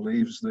who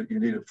believes that you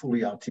need a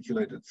fully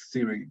articulated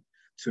theory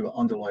to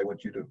underlie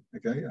what you do.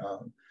 Okay.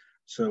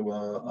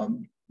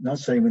 I'm not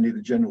saying we need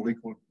a general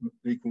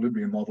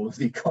equilibrium model of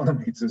the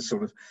economy to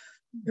sort of,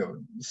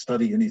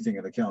 study anything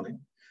in accounting.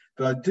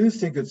 But I do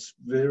think it's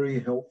very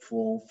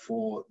helpful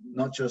for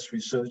not just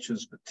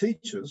researchers, but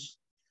teachers,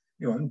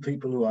 and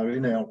people who are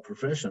in our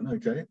profession,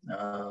 okay,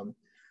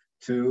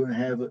 to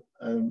have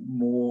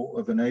more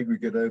of an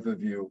aggregate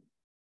overview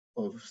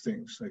of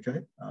things,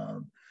 okay?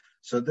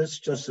 So that's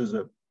just as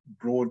a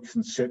broad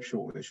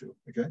conceptual issue,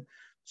 okay?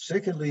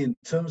 Secondly, in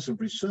terms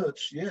of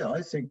research, yeah,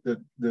 I think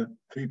that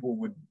people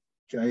would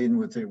gain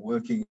with their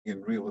working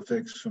in real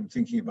effects from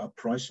thinking about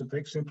price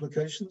effects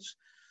implications,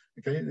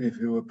 okay? If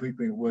you are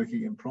people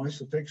working in price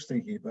effects,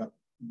 thinking about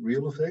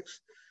real effects,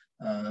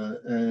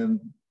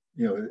 and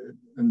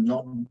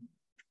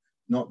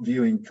not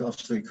viewing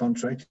costly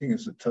contracting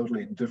as a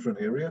totally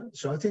different area.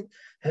 So I think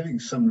having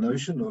some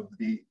notion of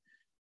the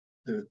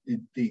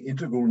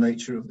integral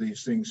nature of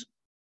these things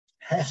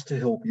has to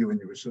help you in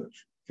your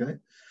research, okay?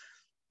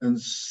 And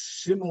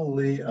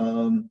similarly,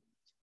 at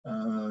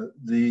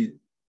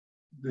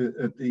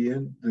the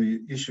end,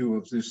 the issue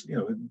of this,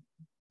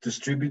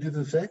 distributive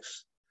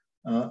effects,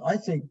 I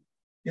think,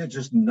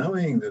 just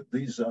knowing that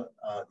these are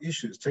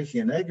issues,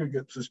 taking an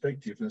aggregate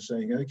perspective and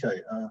saying,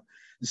 okay,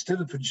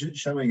 instead of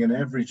showing an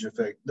average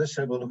effect, let's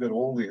have a look at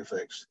all the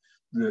effects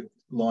that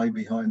lie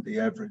behind the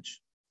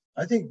average.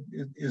 I think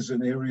it is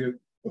an area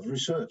of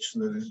research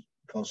that is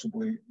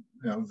possibly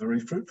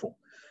very fruitful.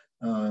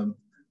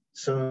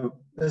 So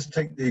let's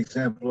take the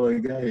example I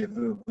gave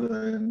of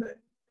an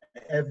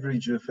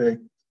average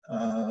effect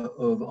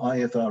of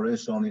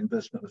IFRS on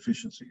investment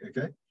efficiency,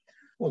 okay?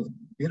 Well,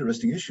 the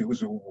interesting issue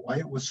was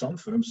why were some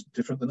firms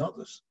different than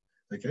others,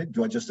 okay?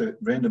 Do I just have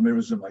random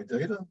errors in my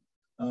data?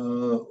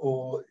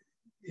 Or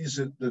is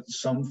it that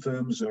some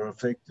firms are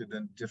affected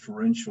in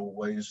differential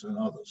ways than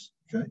others,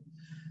 okay?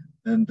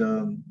 And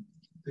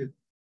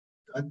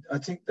I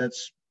think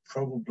that's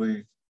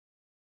probably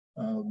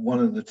one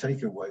of the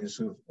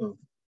takeaways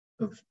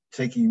of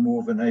taking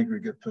more of an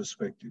aggregate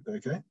perspective,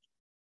 okay?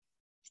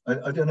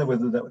 I don't know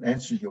whether that would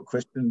answer your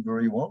question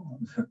very well.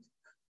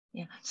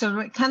 Yeah,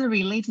 so kind of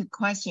related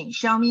question.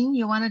 Xiaoming,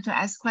 you wanted to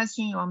ask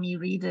question, you want me to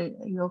read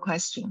your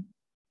question?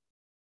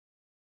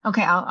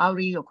 Okay, I'll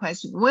read your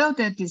question. Will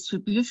the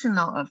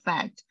distributional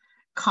effect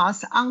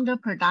cause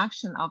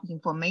underproduction of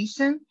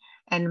information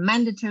and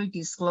mandatory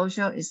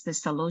disclosure is the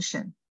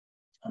solution?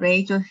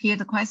 Ray, do you hear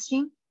the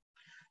question?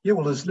 Yeah,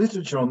 well, there's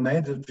literature on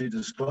mandatory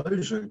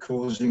disclosure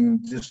causing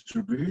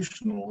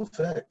distributional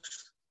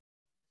effects.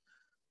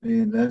 I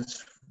mean,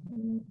 that's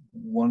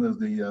one of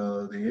the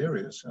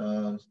areas.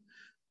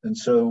 And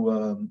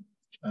so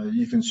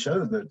you can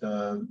show that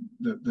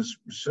this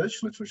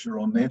research literature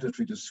on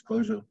mandatory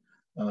disclosure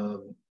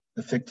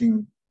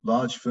affecting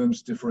large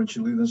firms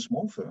differentially than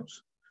small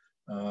firms.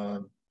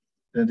 And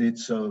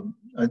it's,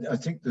 I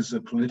think there's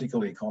a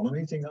political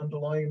economy thing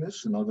underlying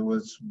this. In other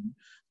words,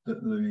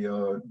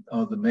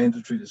 the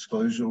mandatory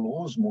disclosure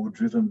laws more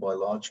driven by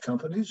large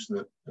companies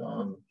that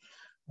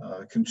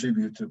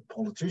contribute to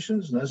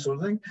politicians and that sort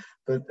of thing.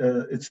 But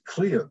it's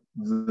clear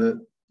that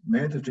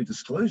mandatory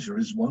disclosure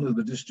is one of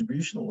the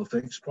distributional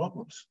effects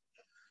problems,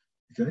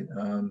 okay?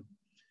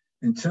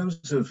 In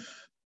terms of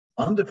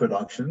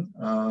underproduction,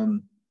 I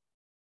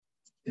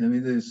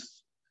mean,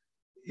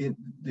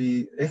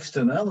 the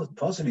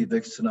positive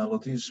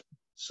externalities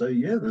say,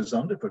 yeah, there's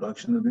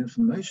underproduction of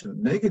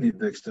information.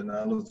 Negative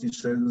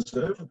externalities say there's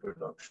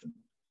overproduction.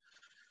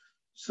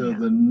 So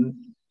yeah.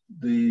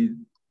 The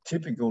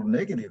typical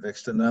negative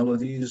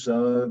externalities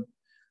is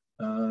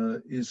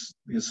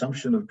the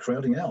assumption of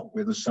crowding out,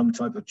 where there's some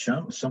type of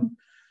some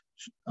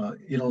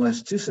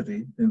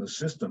inelasticity in the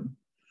system,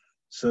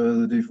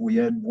 so that if we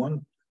add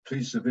one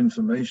piece of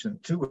information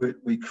to it,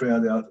 we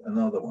crowd out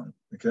another one.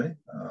 Okay.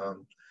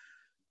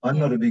 I'm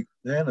not a big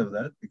fan of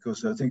that,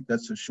 because I think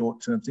that's a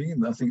short-term thing,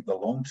 and I think the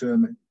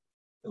long-term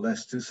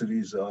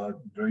elasticities are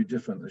very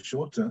different than the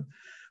short-term.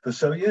 But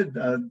so yeah,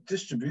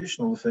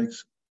 distributional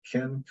effects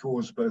can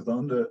cause both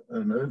under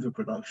and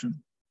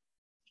overproduction,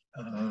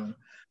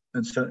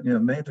 and so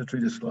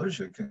mandatory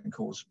disclosure can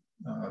cause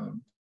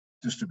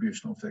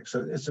distributional effects.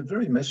 So it's a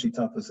very messy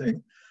type of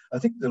thing. I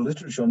think the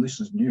literature on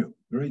this is new,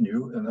 very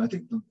new, and I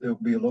think there'll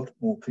be a lot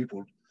more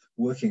people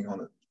working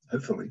on it,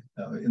 hopefully,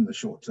 in the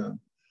short term.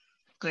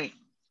 Great.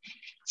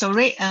 So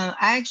Ray,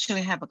 I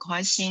actually have a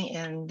question,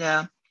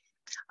 and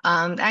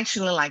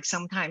actually, like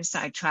sometimes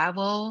I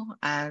travel,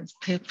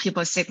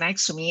 people sit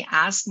next to me,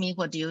 ask me,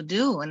 what do you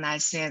do? And I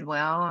said,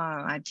 well,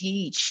 I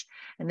teach.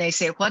 And they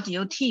say, what do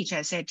you teach?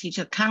 I said, teach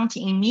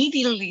accounting.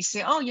 Immediately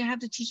say, oh, you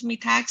have to teach me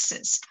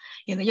taxes.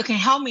 You can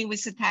help me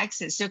with the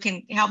taxes. You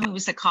can help me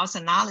with the cost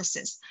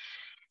analysis.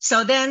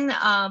 So then,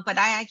 but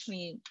I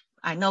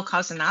know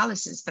cost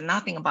analysis, but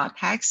nothing about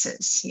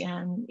taxes,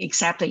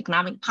 except the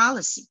economic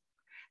policy.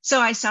 So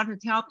I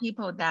started to tell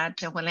people that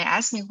when they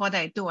ask me what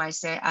I do, I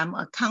say I'm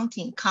an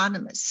accounting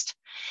economist.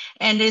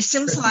 And it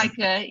seems like,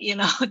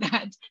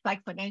 that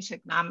like financial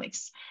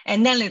economics.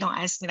 And then they don't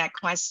ask me that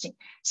question.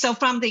 So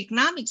from the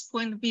economics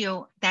point of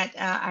view, that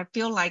I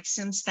feel like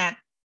since that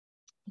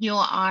you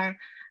are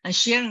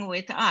sharing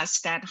with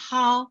us that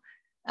how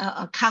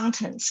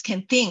accountants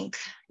can think,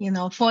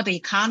 for the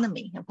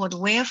economy and for the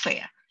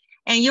welfare.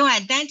 And you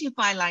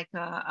identify like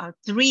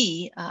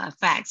three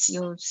effects.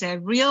 You say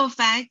real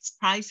effects,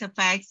 price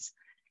effects,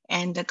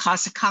 and the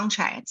cost of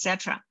contract,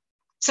 etc.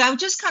 So I'm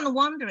just kind of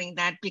wondering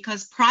that,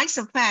 because price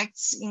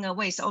effects in a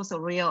way is also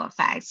real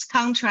effects.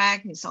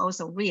 Contract is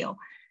also real.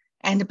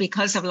 And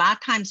because of a lot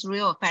of times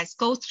real effects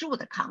go through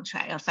the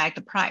contract, affect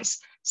the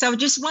price. So I'm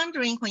just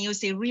wondering, when you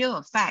say real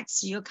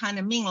effects, you kind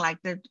of mean like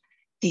the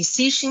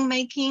decision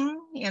making,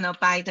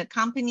 by the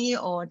company,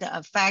 or the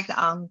effect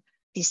on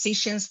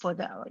decisions for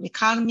the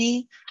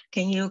economy?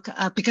 Can you,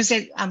 because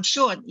I'm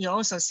sure you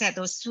also said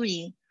those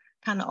three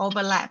kind of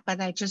overlap, but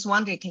I just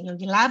wonder, can you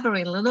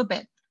elaborate a little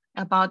bit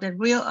about the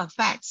real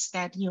effects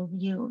that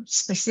you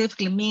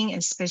specifically mean and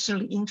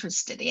especially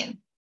interested in?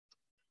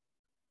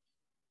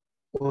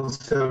 Well,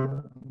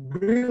 so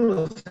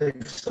real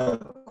effects are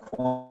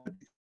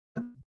quantity.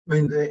 I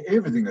mean,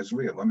 everything is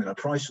real. I mean, a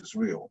price is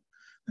real.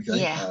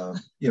 Okay. Yeah.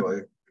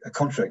 A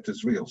contract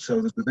is real.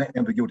 So there's the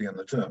ambiguity in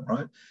the term,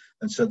 right?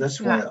 And so that's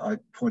why I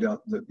point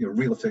out that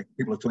real effect,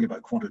 people are talking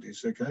about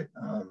quantities, okay?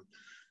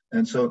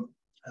 And so,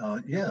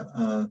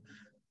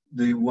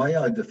 the way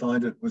I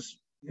defined it was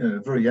a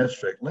very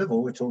abstract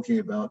level. We're talking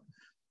about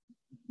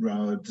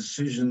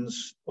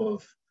decisions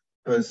of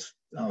both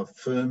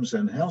firms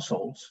and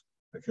households,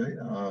 okay,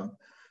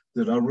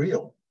 that are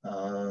real.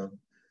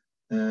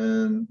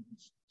 And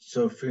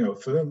so,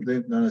 firm,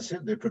 and I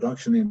said they're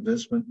production,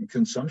 investment, and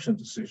consumption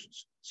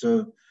decisions.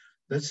 So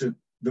that's it.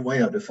 The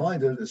way I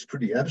defined it is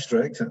pretty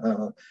abstract.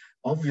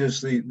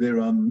 Obviously, there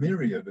are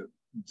myriad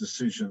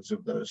decisions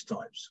of those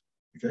types.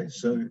 Okay,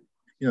 so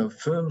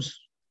firms'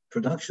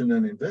 production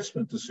and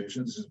investment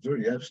decisions is a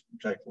very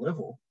abstract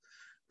level,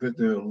 but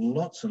there are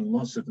lots and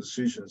lots of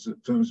decisions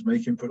that firms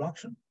make in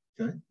production.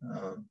 Okay,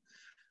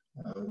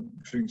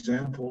 for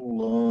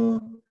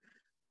example,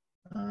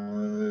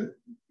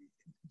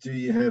 do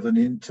you have an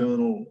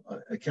internal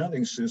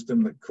accounting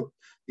system that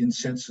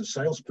incents a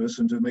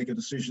salesperson to make a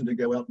decision to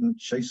go out and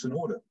chase an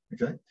order?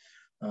 Okay,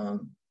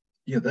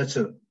 that's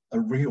a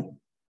real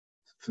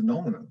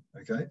phenomenon.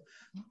 Okay,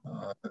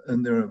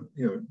 and there are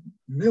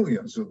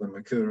millions of them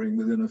occurring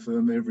within a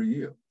firm every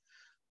year,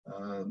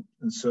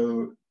 and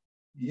so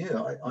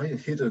I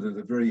hit it at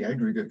a very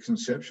aggregate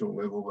conceptual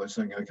level by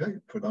saying, okay,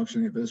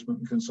 production,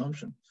 investment, and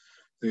consumption.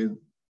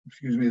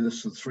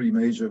 This are three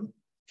major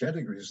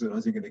categories that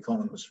I think an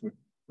economist would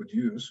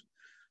use.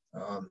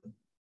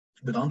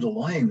 But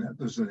underlying that,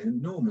 there's an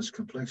enormous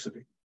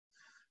complexity.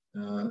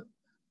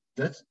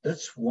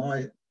 That's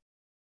why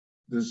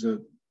there's a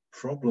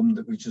problem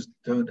that we just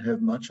don't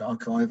have much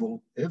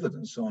archival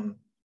evidence on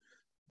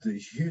the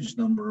huge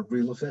number of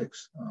real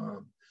effects.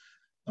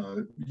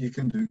 You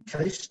can do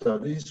case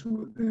studies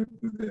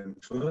within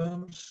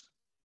firms,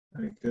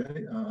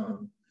 okay?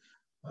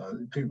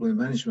 People in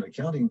management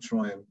accounting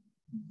try and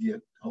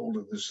get hold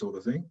of this sort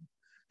of thing.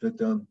 But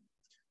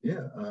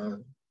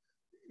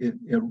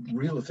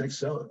real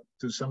effects are,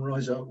 to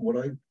summarize, what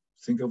I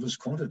think of as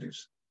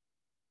quantities.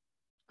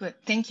 Good,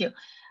 thank you.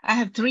 I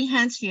have three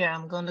hands here.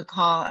 I'm going to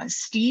call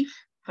Steve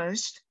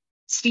first.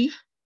 Steve,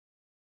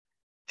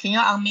 can you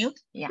unmute?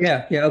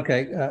 Yeah,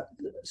 okay.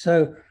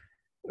 So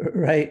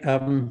Ray,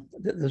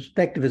 the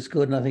perspective is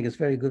good, and I think it's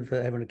very good for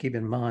everyone to keep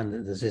in mind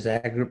that there's this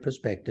aggregate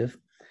perspective,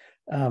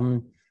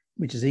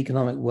 which is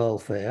economic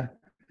welfare.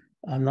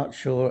 I'm not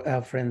sure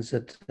our friends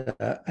at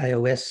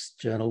AOS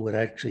Journal would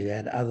actually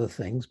add other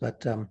things,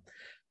 but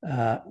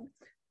I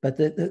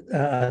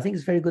think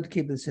it's very good to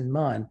keep this in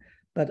mind.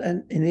 But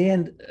in the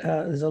end,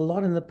 there's a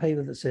lot in the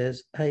paper that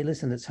says, hey,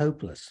 listen, it's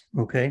hopeless,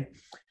 okay?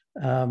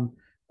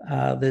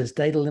 There's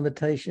data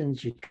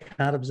limitations. You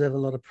can't observe a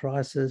lot of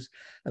prices.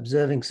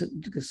 Observing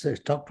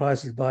stock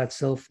prices by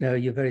itself, now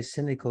you're very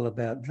cynical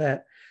about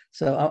that.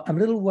 So I'm a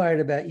little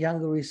worried about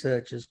younger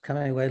researchers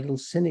coming away a little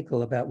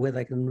cynical about where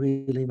they can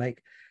really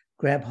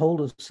grab hold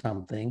of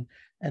something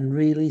and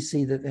really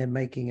see that they're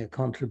making a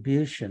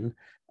contribution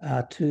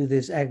to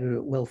this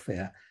aggregate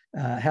welfare.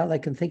 How they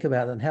can think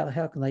about it and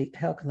how can they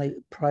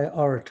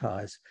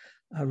prioritize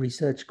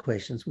research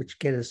questions which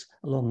get us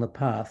along the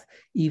path,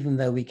 even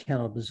though we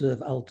cannot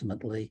observe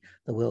ultimately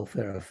the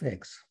welfare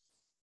effects.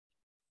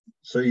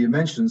 So you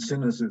mentioned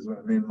cynicism.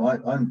 I mean,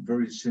 I'm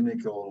very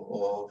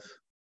cynical of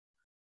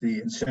the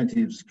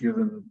incentives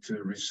given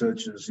to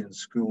researchers in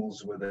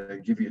schools where they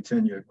give you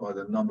tenure by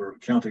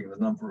counting the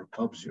number of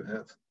pubs you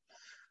have.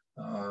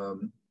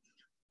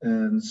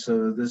 And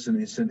so there's an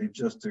incentive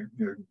just to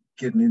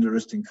get an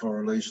interesting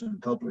correlation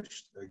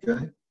published,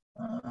 okay?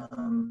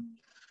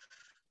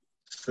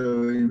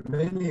 So in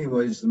many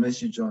ways, the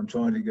message I'm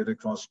trying to get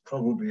across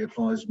probably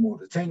applies more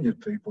to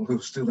tenured people who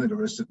are still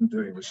interested in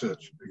doing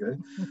research, okay?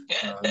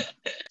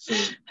 So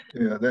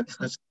yeah, that's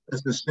a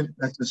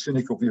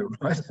cynical view,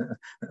 right?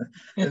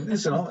 And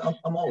listen,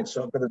 I'm old,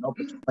 so I've got an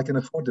opportunity. I can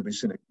afford to be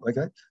cynical,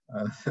 okay?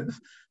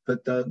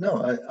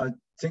 No, I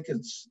think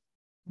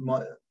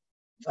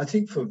I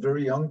think for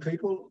very young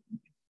people,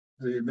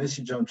 the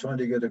message I'm trying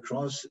to get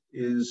across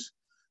is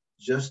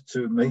just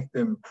to make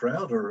them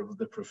prouder of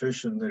the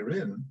profession they're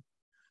in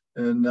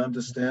and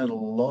understand a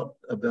lot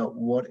about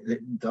what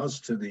it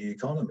does to the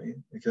economy,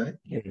 okay?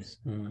 Yes.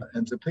 Mm.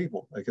 And to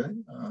people, okay?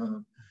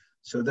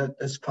 So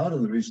that's part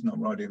of the reason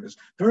I'm writing this.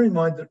 Bear in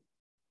mind that,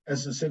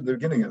 as I said at the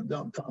beginning,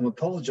 I'm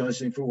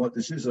apologizing for what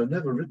this is. I've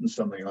never written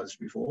something like this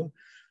before.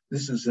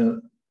 This is, I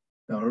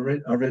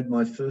read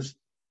my first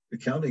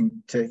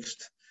accounting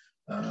text,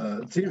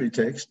 theory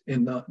text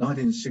in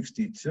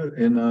 1962.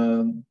 In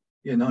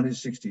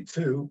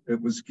 1962,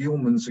 it was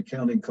Gilman's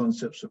Accounting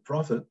Concepts of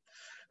Profit,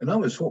 and I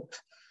was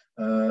hooked.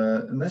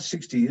 And that's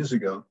 60 years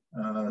ago.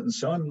 And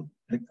so I'm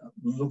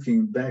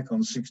looking back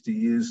on 60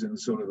 years in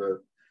sort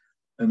of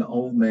an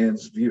old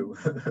man's view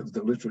of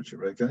the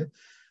literature, okay?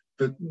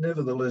 But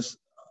nevertheless,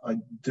 I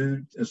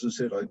do, as I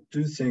said, I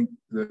do think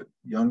that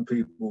young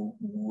people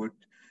would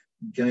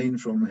gain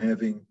from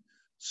having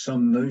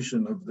some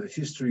notion of the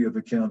history of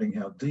accounting,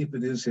 how deep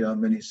it is, how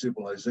many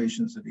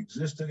civilizations it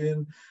existed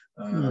in,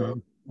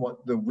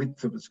 what the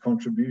width of its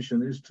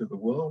contribution is to the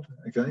world,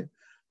 okay?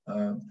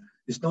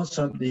 It's not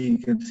something you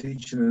can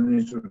teach in an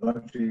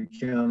introductory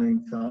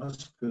accounting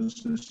class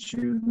because the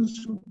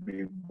students will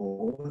be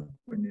bored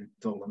when you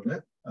tell them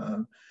that.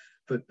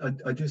 But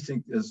I do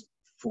think as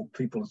for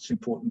people, it's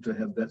important to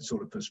have that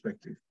sort of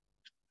perspective.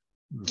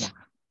 Yeah.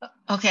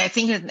 Okay, I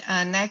think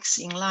next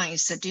in line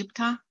is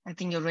Deepta. I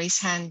think you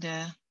raised hand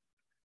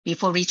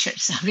before Richard.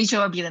 So Richard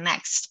will be the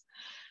next.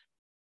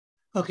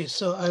 Okay,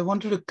 so I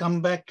wanted to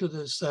come back to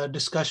this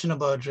discussion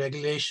about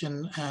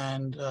regulation,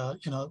 and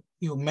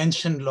you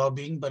mentioned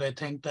lobbying, but I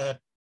think that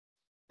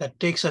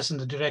takes us in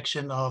the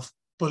direction of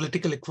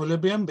political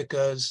equilibrium,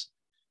 because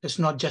it's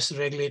not just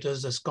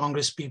regulators, there's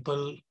Congress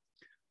people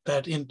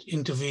that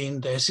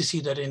intervene, the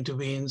SEC that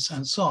intervenes,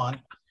 and so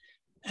on.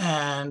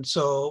 And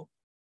so,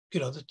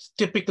 the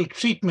typical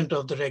treatment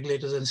of the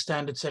regulators and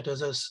standard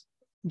setters as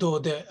though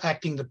they're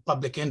acting in the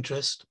public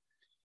interest.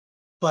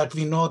 But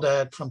we know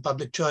that from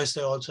public choice,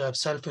 they also have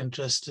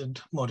self-interested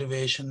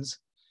motivations.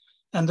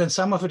 And then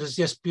some of it is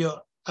just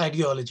pure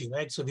ideology,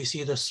 right? So we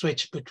see the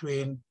switch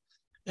between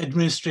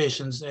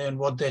administrations and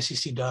what the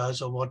SEC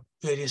does or what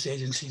various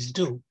agencies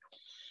do.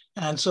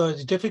 And so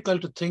it's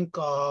difficult to think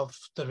of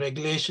the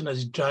regulation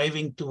as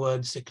driving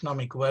towards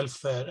economic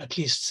welfare, at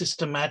least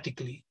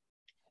systematically.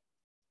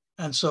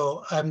 And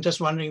so I'm just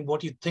wondering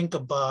what you think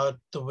about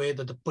the way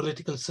that the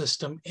political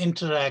system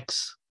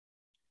interacts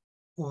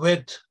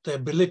with the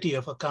ability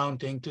of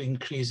accounting to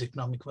increase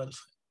economic welfare.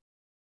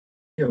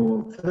 Yeah,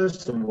 well,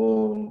 first of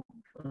all,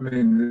 I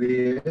mean,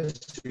 the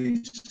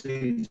SEC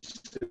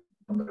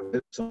on their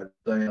website,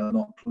 they are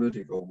not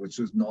political, which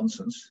is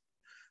nonsense.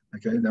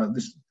 Okay, now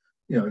this,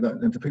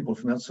 and to people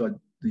from outside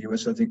the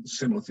US, I think the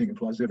similar thing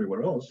applies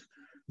everywhere else.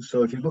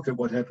 So if you look at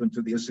what happened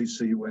to the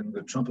SEC when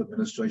the Trump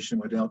administration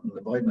went out and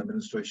the Biden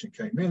administration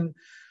came in,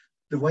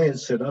 the way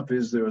it's set up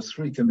is there are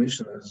 3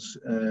 commissioners,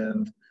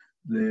 and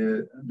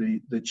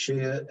the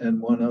chair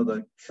and one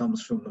other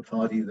comes from the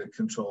party that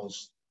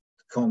controls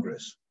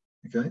Congress,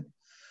 okay?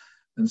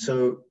 And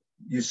so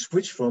you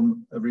switch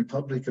from a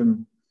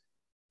Republican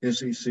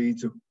SEC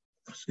to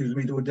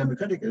a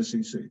Democratic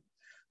SEC.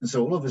 And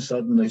so all of a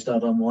sudden they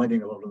start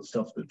unwinding a lot of the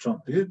stuff that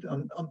Trump did.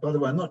 And by the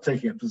way, I'm not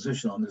taking a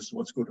position on this,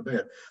 what's good or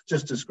bad,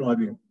 just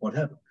describing what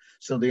happened.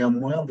 So they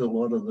unwound a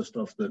lot of the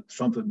stuff that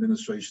Trump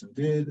administration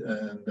did,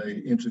 and they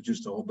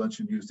introduced a whole bunch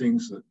of new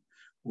things that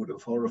would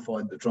have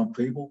horrified the Trump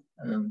people.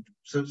 And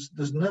so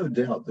there's no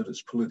doubt that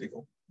it's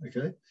political,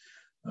 okay?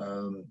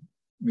 I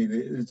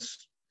mean,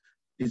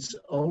 it's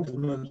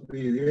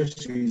ultimately the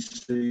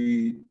SEC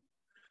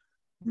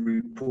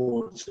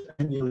reports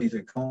annually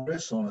to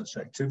Congress on its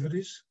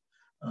activities.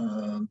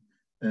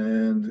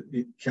 And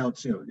it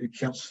counts, it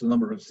counts the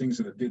number of things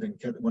that it did in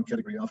one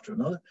category after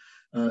another.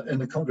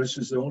 And the Congress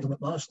is the ultimate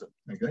master,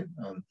 okay?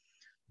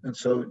 And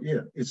so,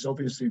 yeah, it's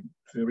obviously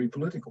very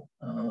political.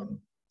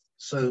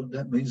 So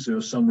that means there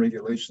are some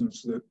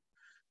regulations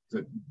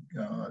that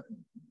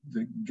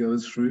go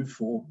through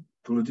for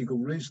political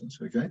reasons,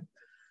 okay?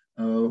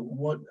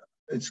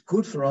 It's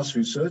good for us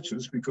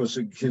researchers because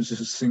it gives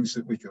us things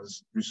that we can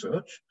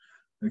research,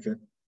 okay?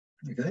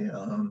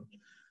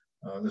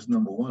 That's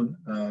number one.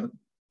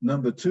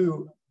 Number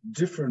two,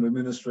 different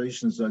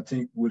administrations, I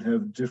think, would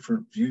have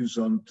different views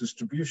on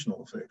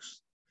distributional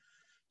effects.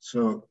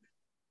 So,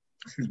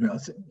 excuse me,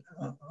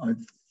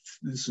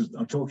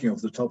 I'm talking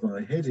off the top of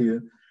my head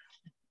here,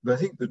 but I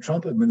think the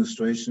Trump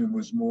administration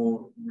was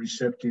more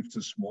receptive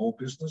to small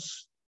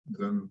business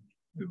than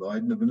the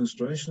Biden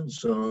administration.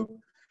 So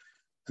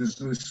there's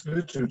this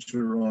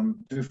literature on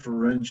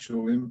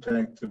differential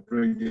impact of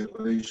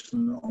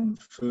regulation on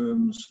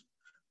firms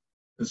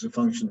as a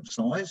function of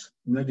size,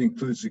 and that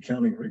includes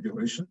accounting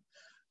regulation.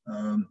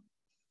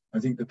 I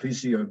think the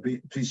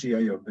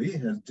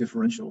PCAOB has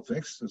differential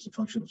effects as a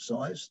function of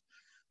size.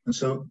 And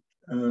so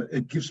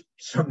it gives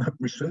some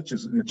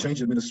researchers,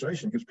 change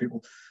administration gives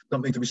people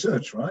something to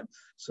research, right?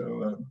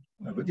 So,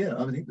 but yeah,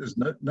 I think there's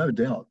no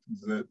doubt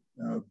that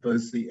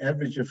both the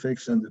average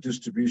effects and the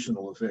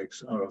distributional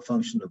effects are a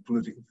function of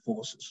political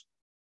forces.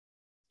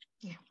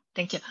 Yeah,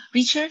 thank you.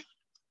 Richard,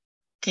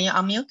 can you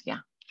unmute?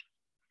 Yeah.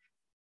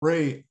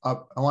 Ray, I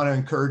want to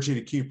encourage you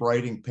to keep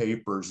writing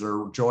papers.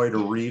 They're a joy to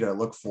read. I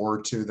look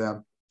forward to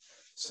them.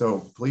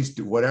 So please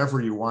do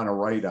whatever you want to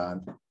write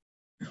on.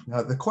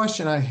 Now, the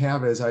question I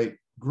have is, I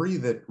agree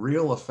that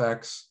real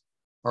effects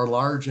are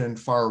large and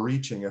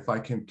far-reaching if I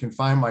can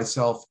confine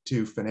myself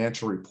to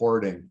financial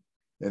reporting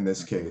in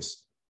this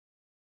case.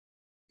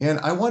 And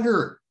I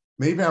wonder,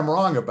 maybe I'm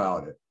wrong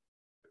about it,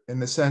 in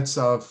the sense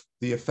of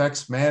the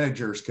effects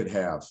managers could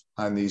have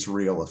on these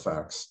real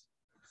effects.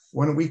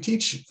 When we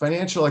teach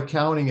financial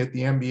accounting at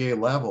the MBA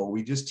level,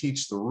 we just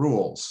teach the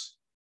rules.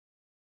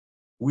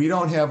 We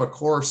don't have a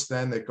course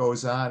then that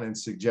goes on and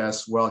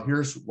suggests, well,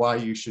 here's why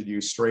you should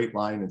use straight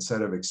line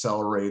instead of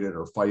accelerated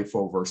or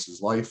FIFO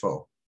versus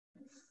LIFO.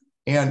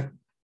 And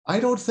I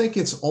don't think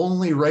it's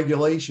only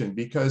regulation,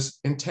 because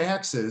in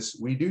taxes,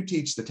 we do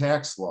teach the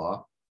tax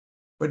law,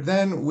 but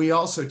then we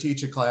also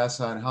teach a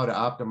class on how to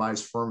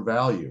optimize firm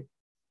value.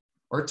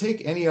 Or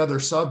take any other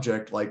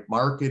subject like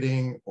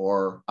marketing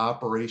or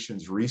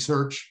operations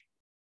research.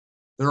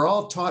 They're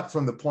all taught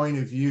from the point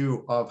of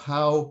view of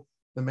how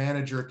the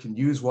manager can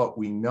use what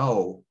we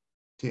know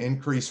to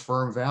increase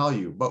firm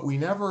value, but we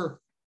never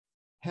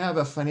have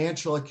a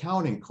financial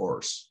accounting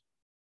course.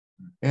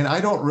 And I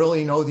don't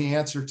really know the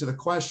answer to the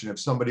question. If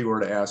somebody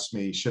were to ask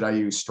me, should I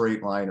use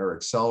straight line or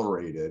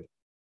accelerated,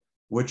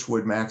 which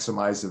would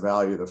maximize the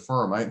value of the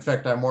firm? In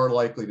fact, I'm more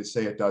likely to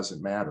say it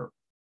doesn't matter.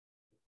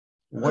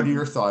 What are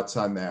your thoughts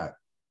on that?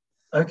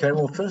 Okay,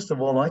 well, first of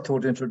all, I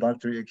taught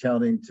introductory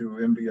accounting to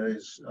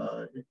MBAs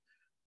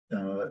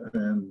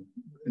and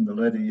in the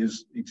latter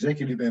years,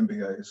 executive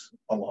MBAs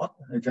a lot,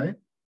 okay?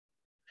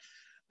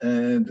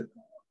 And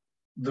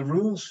the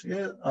rules,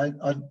 yeah,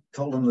 I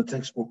told them the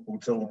textbook will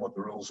tell them what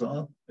the rules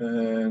are,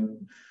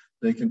 and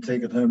they can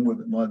take it home with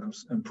them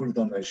and put it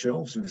on their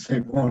shelves if they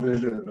want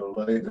it at a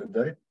later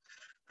date.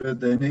 But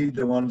they need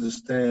to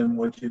understand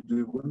what you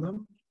do with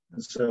them.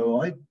 And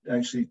so I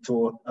actually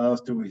taught,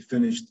 after we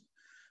finished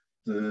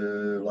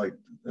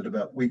at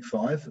about week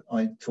 5,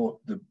 I taught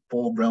the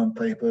Paul Brown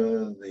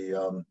paper,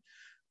 the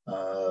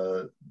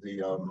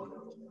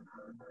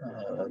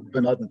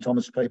Bernard and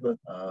Thomas paper.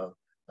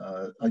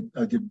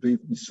 I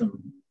did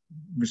some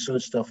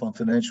research stuff on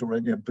financial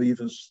ratio,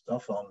 Beaver's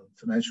stuff on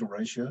financial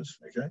ratios,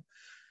 okay?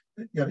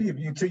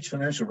 You teach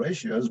financial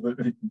ratios, but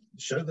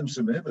show them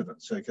some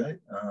evidence, okay?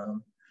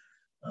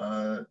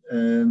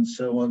 And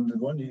so on the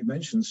one you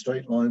mentioned,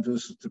 straight line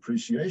versus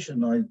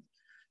depreciation, I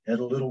had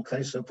a little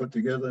case I put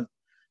together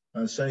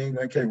saying,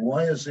 okay,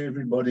 why is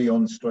everybody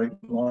on straight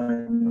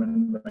line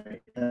when they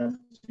have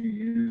to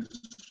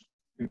use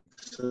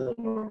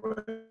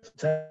accelerated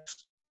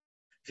tax?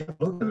 If you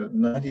look at it,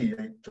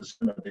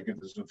 98% I think of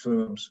the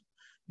firms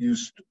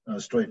use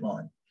straight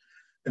line.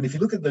 And if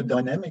you look at the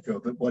dynamic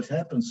of it, what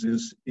happens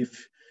is,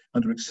 if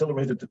under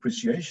accelerated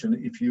depreciation,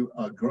 if you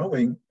are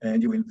growing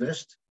and you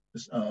invest,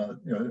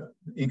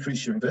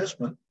 increase your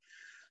investment,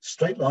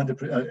 straight line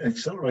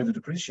accelerated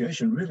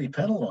depreciation really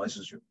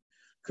penalizes you,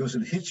 because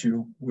it hits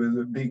you with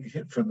a big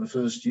hit from the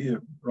first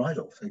year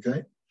write-off,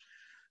 okay?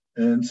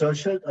 And so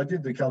I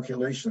did the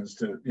calculations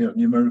to,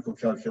 numerical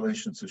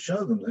calculations to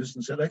show them this,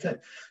 and said, okay,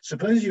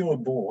 suppose you're a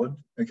board,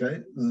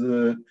 okay,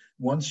 that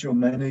wants your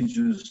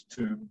managers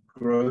to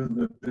grow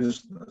the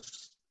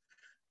business,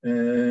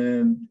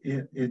 and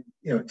it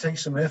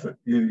takes some effort.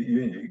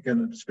 You're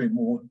going to spend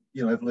more,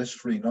 have less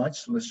free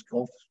nights, less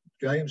golf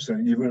games,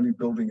 and you're really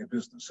building a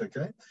business,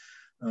 okay?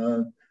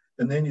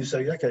 And then you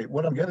say, okay,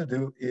 what I'm going to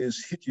do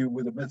is hit you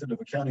with a method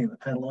of accounting that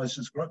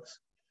penalizes growth.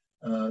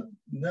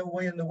 No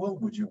way in the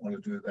world would you want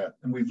to do that.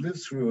 And we've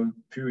lived through a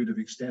period of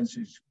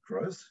extensive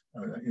growth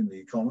in the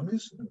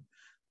economies.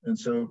 And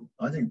so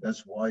I think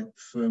that's why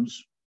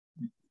firms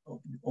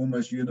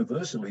almost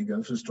universally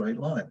go for straight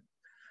line.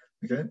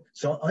 Okay,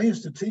 so I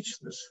used to teach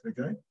this,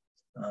 okay?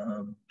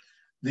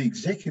 The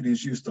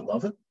executives used to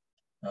love it.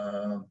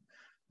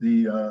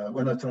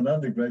 When I taught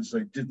undergrads,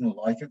 they didn't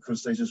like it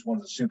because they just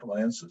wanted simple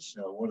answers.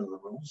 What are the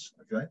rules,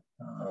 okay?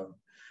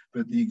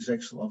 But the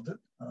execs loved it.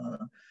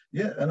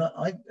 Yeah, and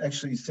I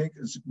actually think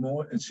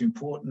it's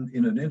important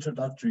in an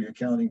introductory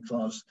accounting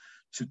class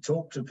to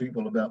talk to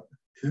people about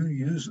who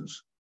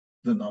uses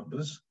the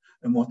numbers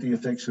and what the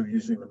effects of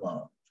using them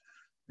are,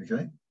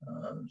 okay?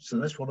 So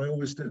that's what I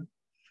always did.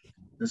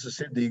 As I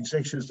said, the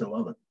execs used to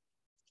love it.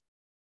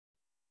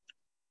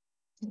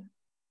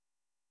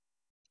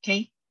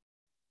 Okay,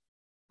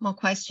 more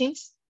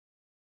questions?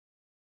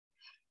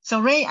 So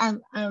Ray, I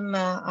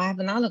have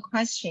another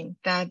question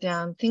that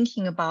I'm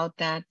thinking about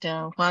that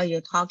while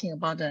you're talking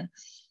about the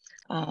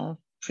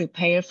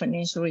prepare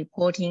financial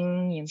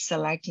reporting and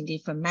selecting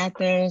different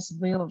methods,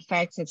 real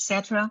effects,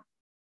 etc.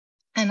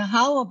 And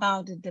how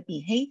about the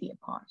behavior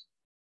part?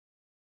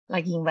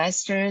 Like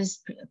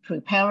investors,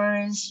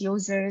 preparers,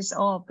 users,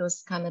 all of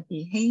those kind of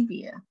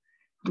behavior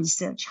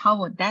research, how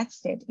would that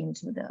fit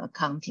into the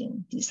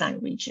accounting design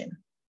region?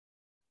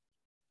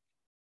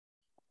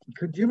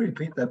 Could you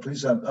repeat that,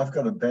 please? I've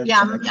got a bad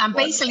connection. I'm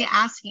basically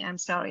asking, I'm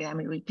sorry, let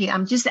me repeat.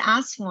 I'm just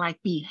asking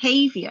like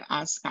behavior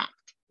aspect.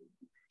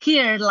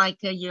 Here, like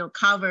you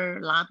cover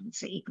a lot of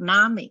the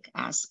economic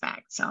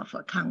aspects of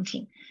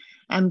accounting.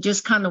 I'm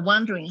just kind of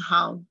wondering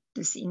how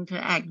this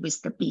interact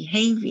with the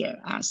behavior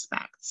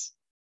aspects.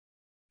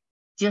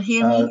 Do you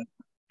hear me?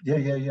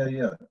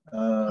 Yeah.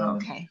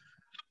 Okay.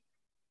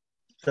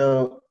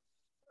 So,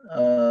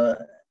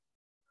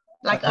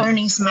 like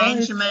earnings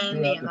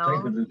management, the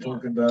paper to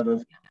talk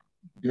about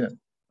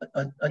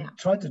I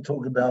tried to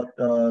talk about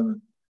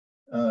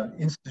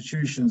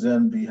institutions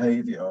and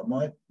behavior. I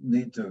might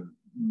need to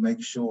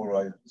make sure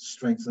I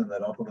strengthen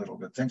that up a little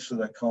bit. Thanks for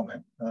that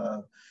comment.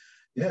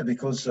 Yeah,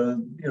 because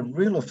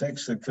real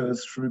effects occur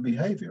through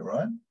behavior,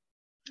 right?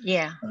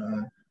 Yeah.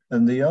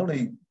 And the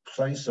only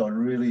place I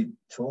really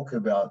talk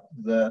about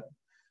that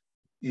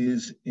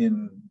is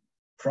in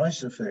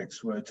price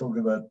effects, where I talk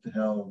about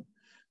how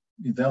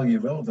value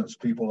relevance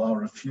people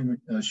are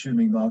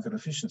assuming market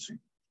efficiency,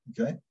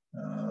 okay?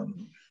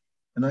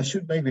 And I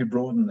should maybe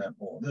broaden that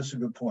more. That's a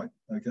good point,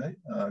 okay?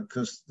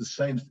 Because the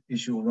same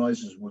issue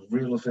arises with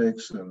real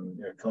effects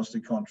and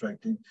costly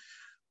contracting.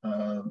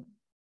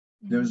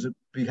 There's a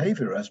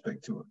behavior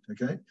aspect to it,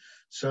 okay?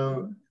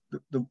 So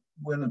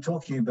when I'm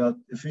talking about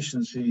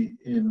efficiency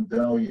in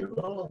value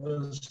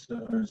relevance,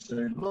 I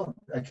say, look,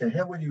 okay,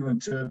 how would you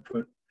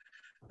interpret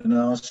an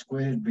R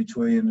squared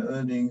between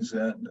earnings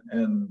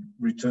and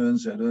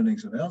returns at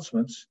earnings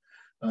announcements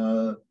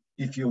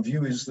if your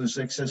view is there's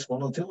excess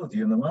volatility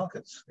in the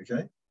markets,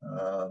 okay?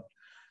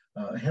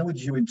 How would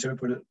you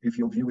interpret it if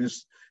your view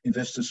is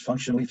investors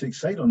functionally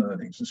fixate on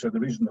earnings? And so the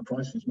reason the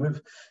prices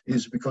move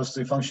is because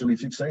they're functionally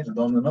fixated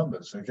on the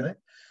numbers, okay?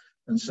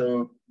 And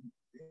so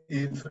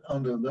if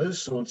under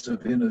those sorts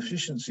of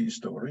inefficiency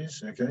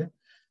stories, okay,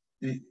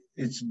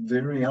 it's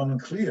very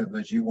unclear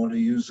that you want to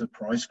use a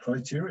price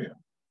criteria.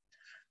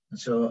 And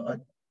so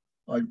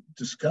I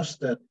discussed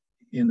that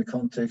in the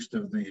context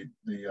of the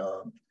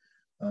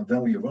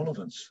value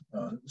relevance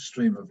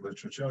stream of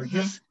literature. I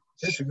guess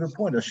that's a good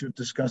point. I should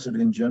discuss it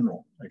in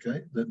general,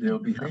 okay? That there are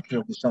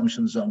behavioral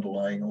assumptions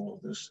underlying all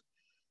of this.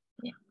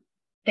 Yeah,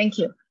 thank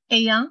you.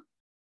 Yang?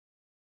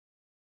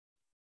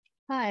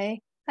 Hi,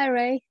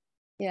 Ray.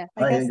 Yeah,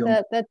 I Hi, guess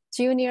the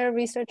junior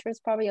researcher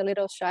is probably a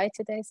little shy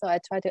today, so I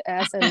try to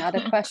ask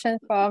another question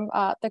from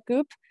the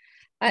group.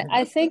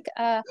 I think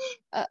a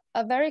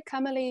very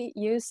commonly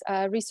used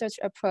research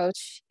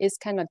approach is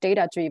kind of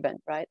data-driven,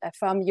 right?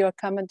 From your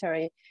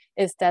commentary,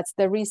 is that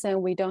the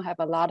reason we don't have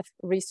a lot of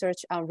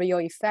research on real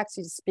effects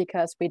is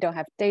because we don't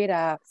have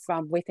data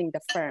from within the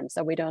firm,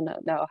 so we don't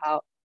know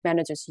how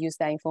managers use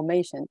that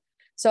information.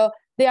 So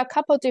there are a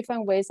couple of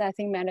different ways I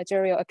think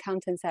managerial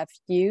accountants have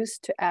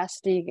used to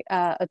actually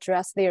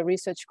address their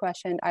research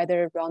question,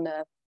 either on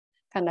a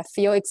kind of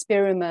field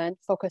experiment,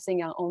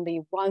 focusing on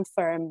only one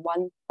firm,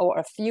 one or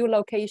a few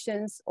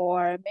locations,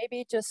 or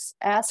maybe just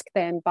ask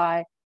them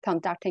by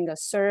conducting a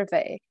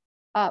survey.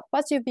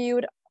 What's your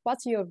view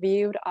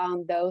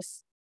on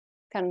those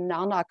kind of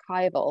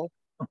non-archival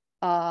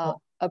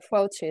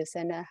approaches,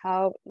 and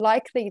how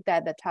likely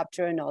that the top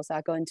journals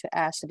are going to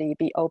actually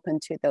be open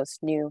to those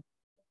new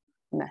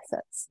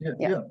methods?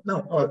 Yeah.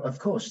 No, of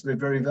course, they're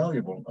very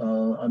valuable.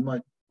 I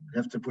might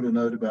have to put a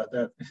note about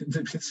that.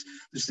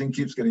 This thing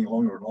keeps getting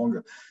longer and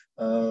longer.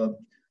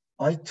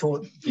 I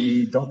taught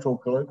the doctoral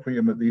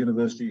colloquium at the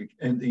university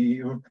and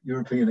the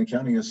European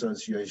Accounting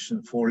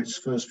Association for its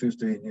first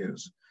 15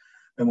 years.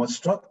 And what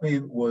struck me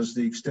was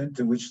the extent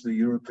to which the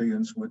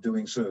Europeans were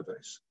doing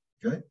surveys,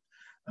 okay?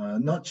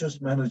 Not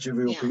just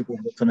managerial people,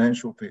 but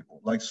financial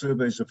people, like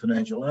surveys of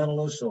financial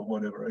analysts or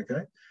whatever,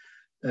 okay?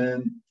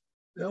 And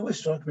it always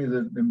struck me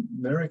that the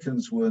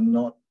Americans were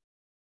not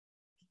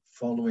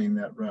following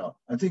that route.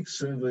 I think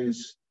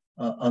surveys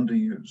are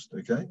underused,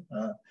 okay?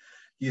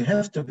 You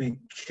have to be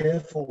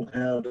careful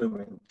how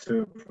to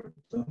interpret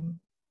them,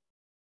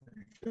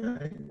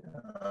 okay?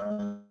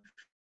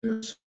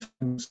 There's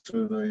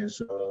surveys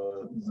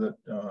that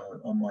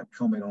I might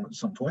comment on at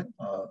some point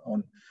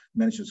on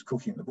managers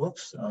cooking the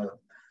books.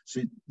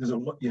 See, there's a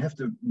lot, you have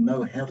to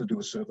know how to do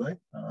a survey.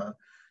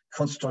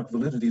 Construct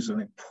validity is an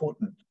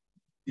important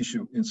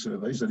issue in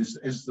surveys. That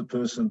is the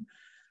person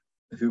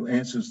who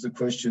answers the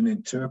question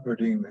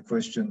interpreting the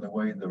question the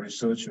way the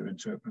researcher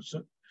interprets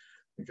it.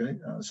 Okay,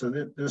 so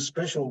there are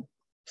special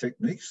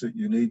techniques that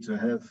you need to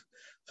have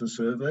for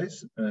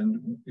surveys,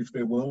 and if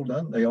they're well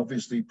done, they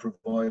obviously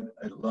provide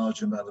a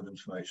large amount of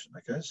information.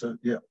 Okay, so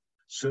yeah,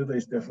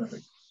 surveys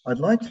definitely. I'd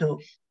like to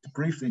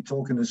briefly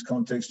talk in this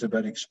context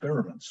about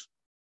experiments.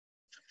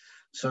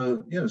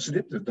 So, you know,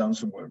 SNP have done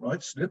some work,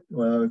 right? SNP,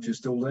 if you're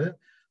still there,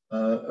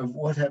 of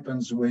what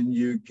happens when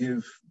you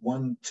give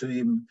one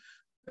team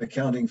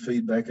accounting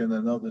feedback and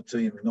another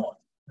team not,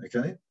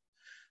 okay?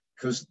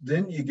 Because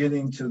then you get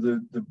into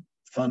the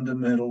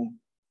fundamental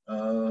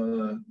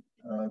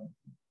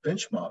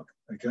benchmark,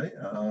 okay?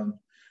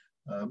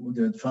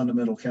 The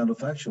fundamental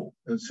counterfactual.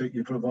 So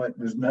you provide,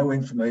 there's no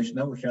information,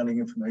 no accounting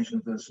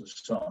information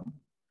versus some.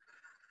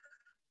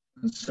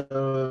 And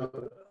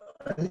so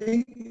I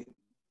think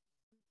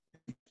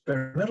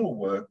experimental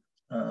work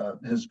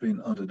has been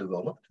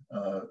underdeveloped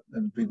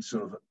and been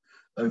sort of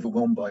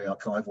overwhelmed by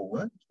archival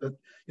work. But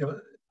you know,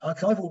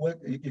 archival work,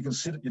 you can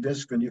sit at your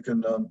desk and you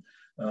can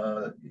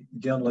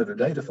download a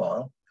data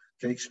file.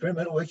 Okay,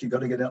 experimental work, you've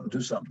got to get out and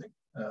do something.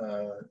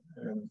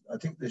 And I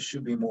think there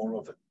should be more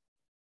of it.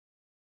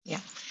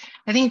 Yeah,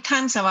 I think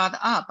time's about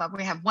up, but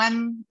we have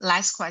one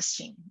last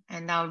question,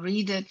 and I'll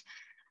read it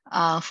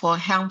for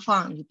Hang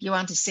Fang. If you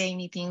want to say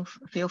anything,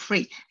 feel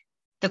free.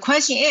 The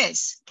question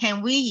is,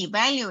 can we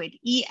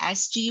evaluate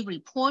ESG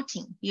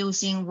reporting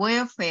using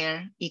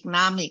welfare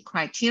economic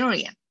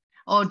criteria,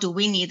 or do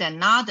we need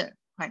another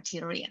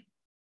criterion?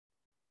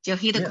 Do you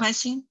hear the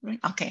question?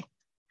 Okay.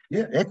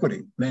 Yeah,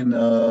 equity. I mean,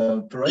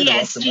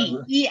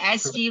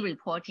 ESG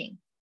reporting.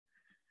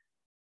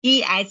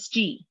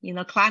 ESG, you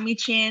know, climate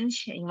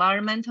change,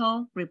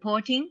 environmental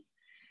reporting,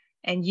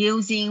 and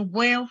using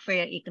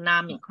welfare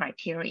economic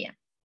criteria.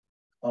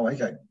 Oh,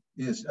 okay.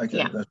 Yes, okay.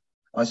 Yeah.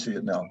 I see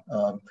it now.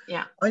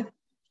 Yeah.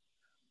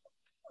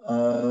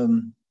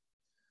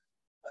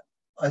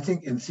 I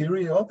think in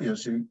theory,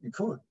 obviously, you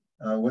could.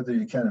 Whether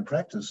you can in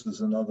practice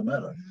is another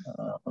matter.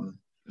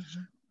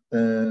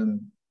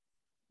 And,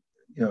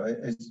 you know,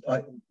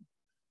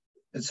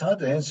 it's hard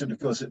to answer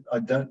because I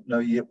don't know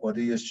yet what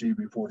ESG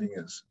reporting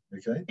is,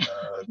 okay?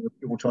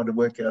 People trying to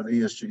work out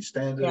ESG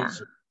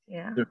standards.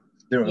 Yeah.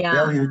 There are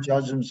value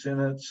judgments in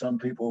it. Some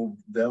people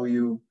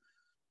value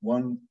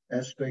one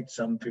aspect,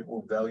 some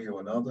people value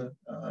another.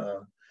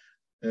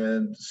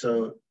 And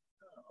so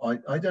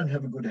I don't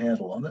have a good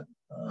handle on it.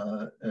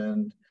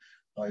 And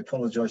I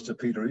apologize to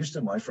Peter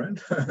Easter, my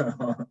friend,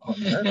 on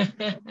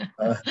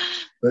that.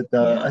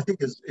 I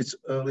think it's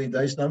early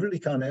days, and I really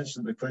can't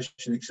answer the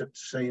question except to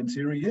say in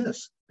theory,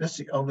 yes. That's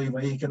the only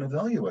way you can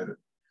evaluate it,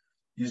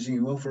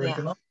 using welfare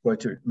economic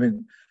criteria. I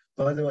mean,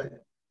 by the way,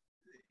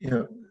 you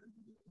know,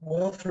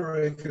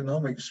 welfare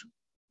economics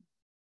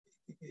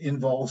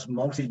involves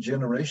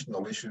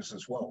multi-generational issues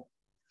as well.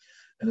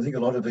 And I think a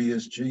lot of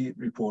ESG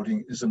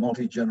reporting is a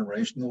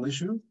multi-generational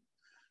issue.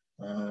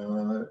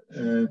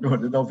 And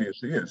well, it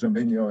obviously is. I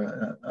mean, you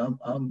know,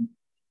 I'm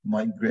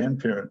my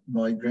grandchildren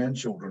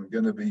are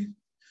going to be,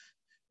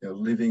 you know,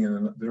 living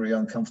in a very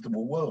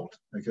uncomfortable world.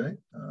 Okay.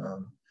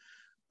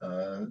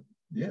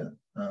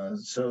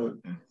 So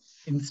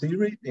in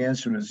theory, the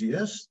answer is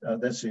yes.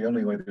 That's the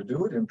only way to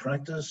do it. In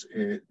practice,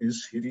 it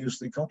is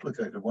hideously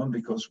complicated. One,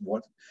 because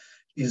what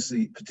is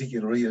the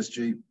particular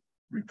ESG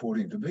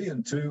reporting to be?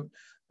 And two,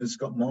 it's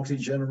got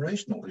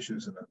multi-generational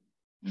issues in it.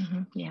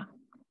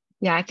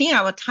 Yeah, I think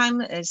our time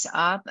is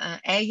up.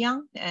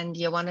 Young, and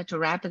you wanted to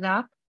wrap it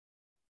up?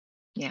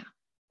 Yeah.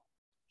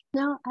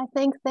 No, I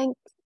think thank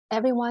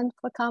everyone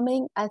for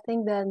coming. I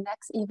think the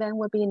next event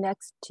will be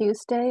next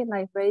Tuesday.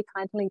 Like very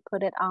kindly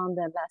put it on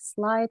the last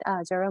slide.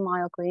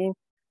 Jeremiah Green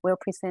will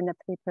present a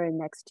paper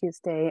next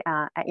Tuesday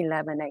at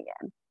 11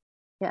 a.m.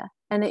 Yeah,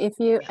 and if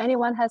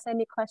anyone has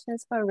any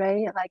questions for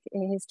Ray, like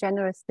he's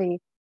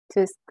generously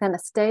to kind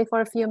of stay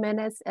for a few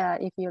minutes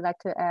if you like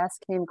to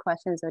ask him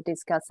questions or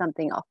discuss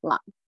something offline.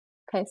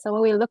 Okay, so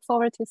we look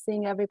forward to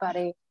seeing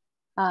everybody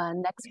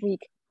next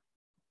week.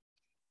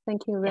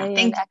 Thank you, Ray,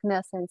 and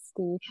Agnes and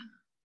Steve.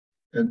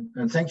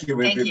 And thank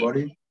you,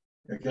 everybody.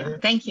 Okay.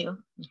 Thank you.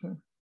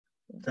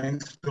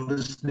 Thanks for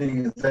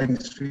listening and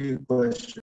thanks for your questions.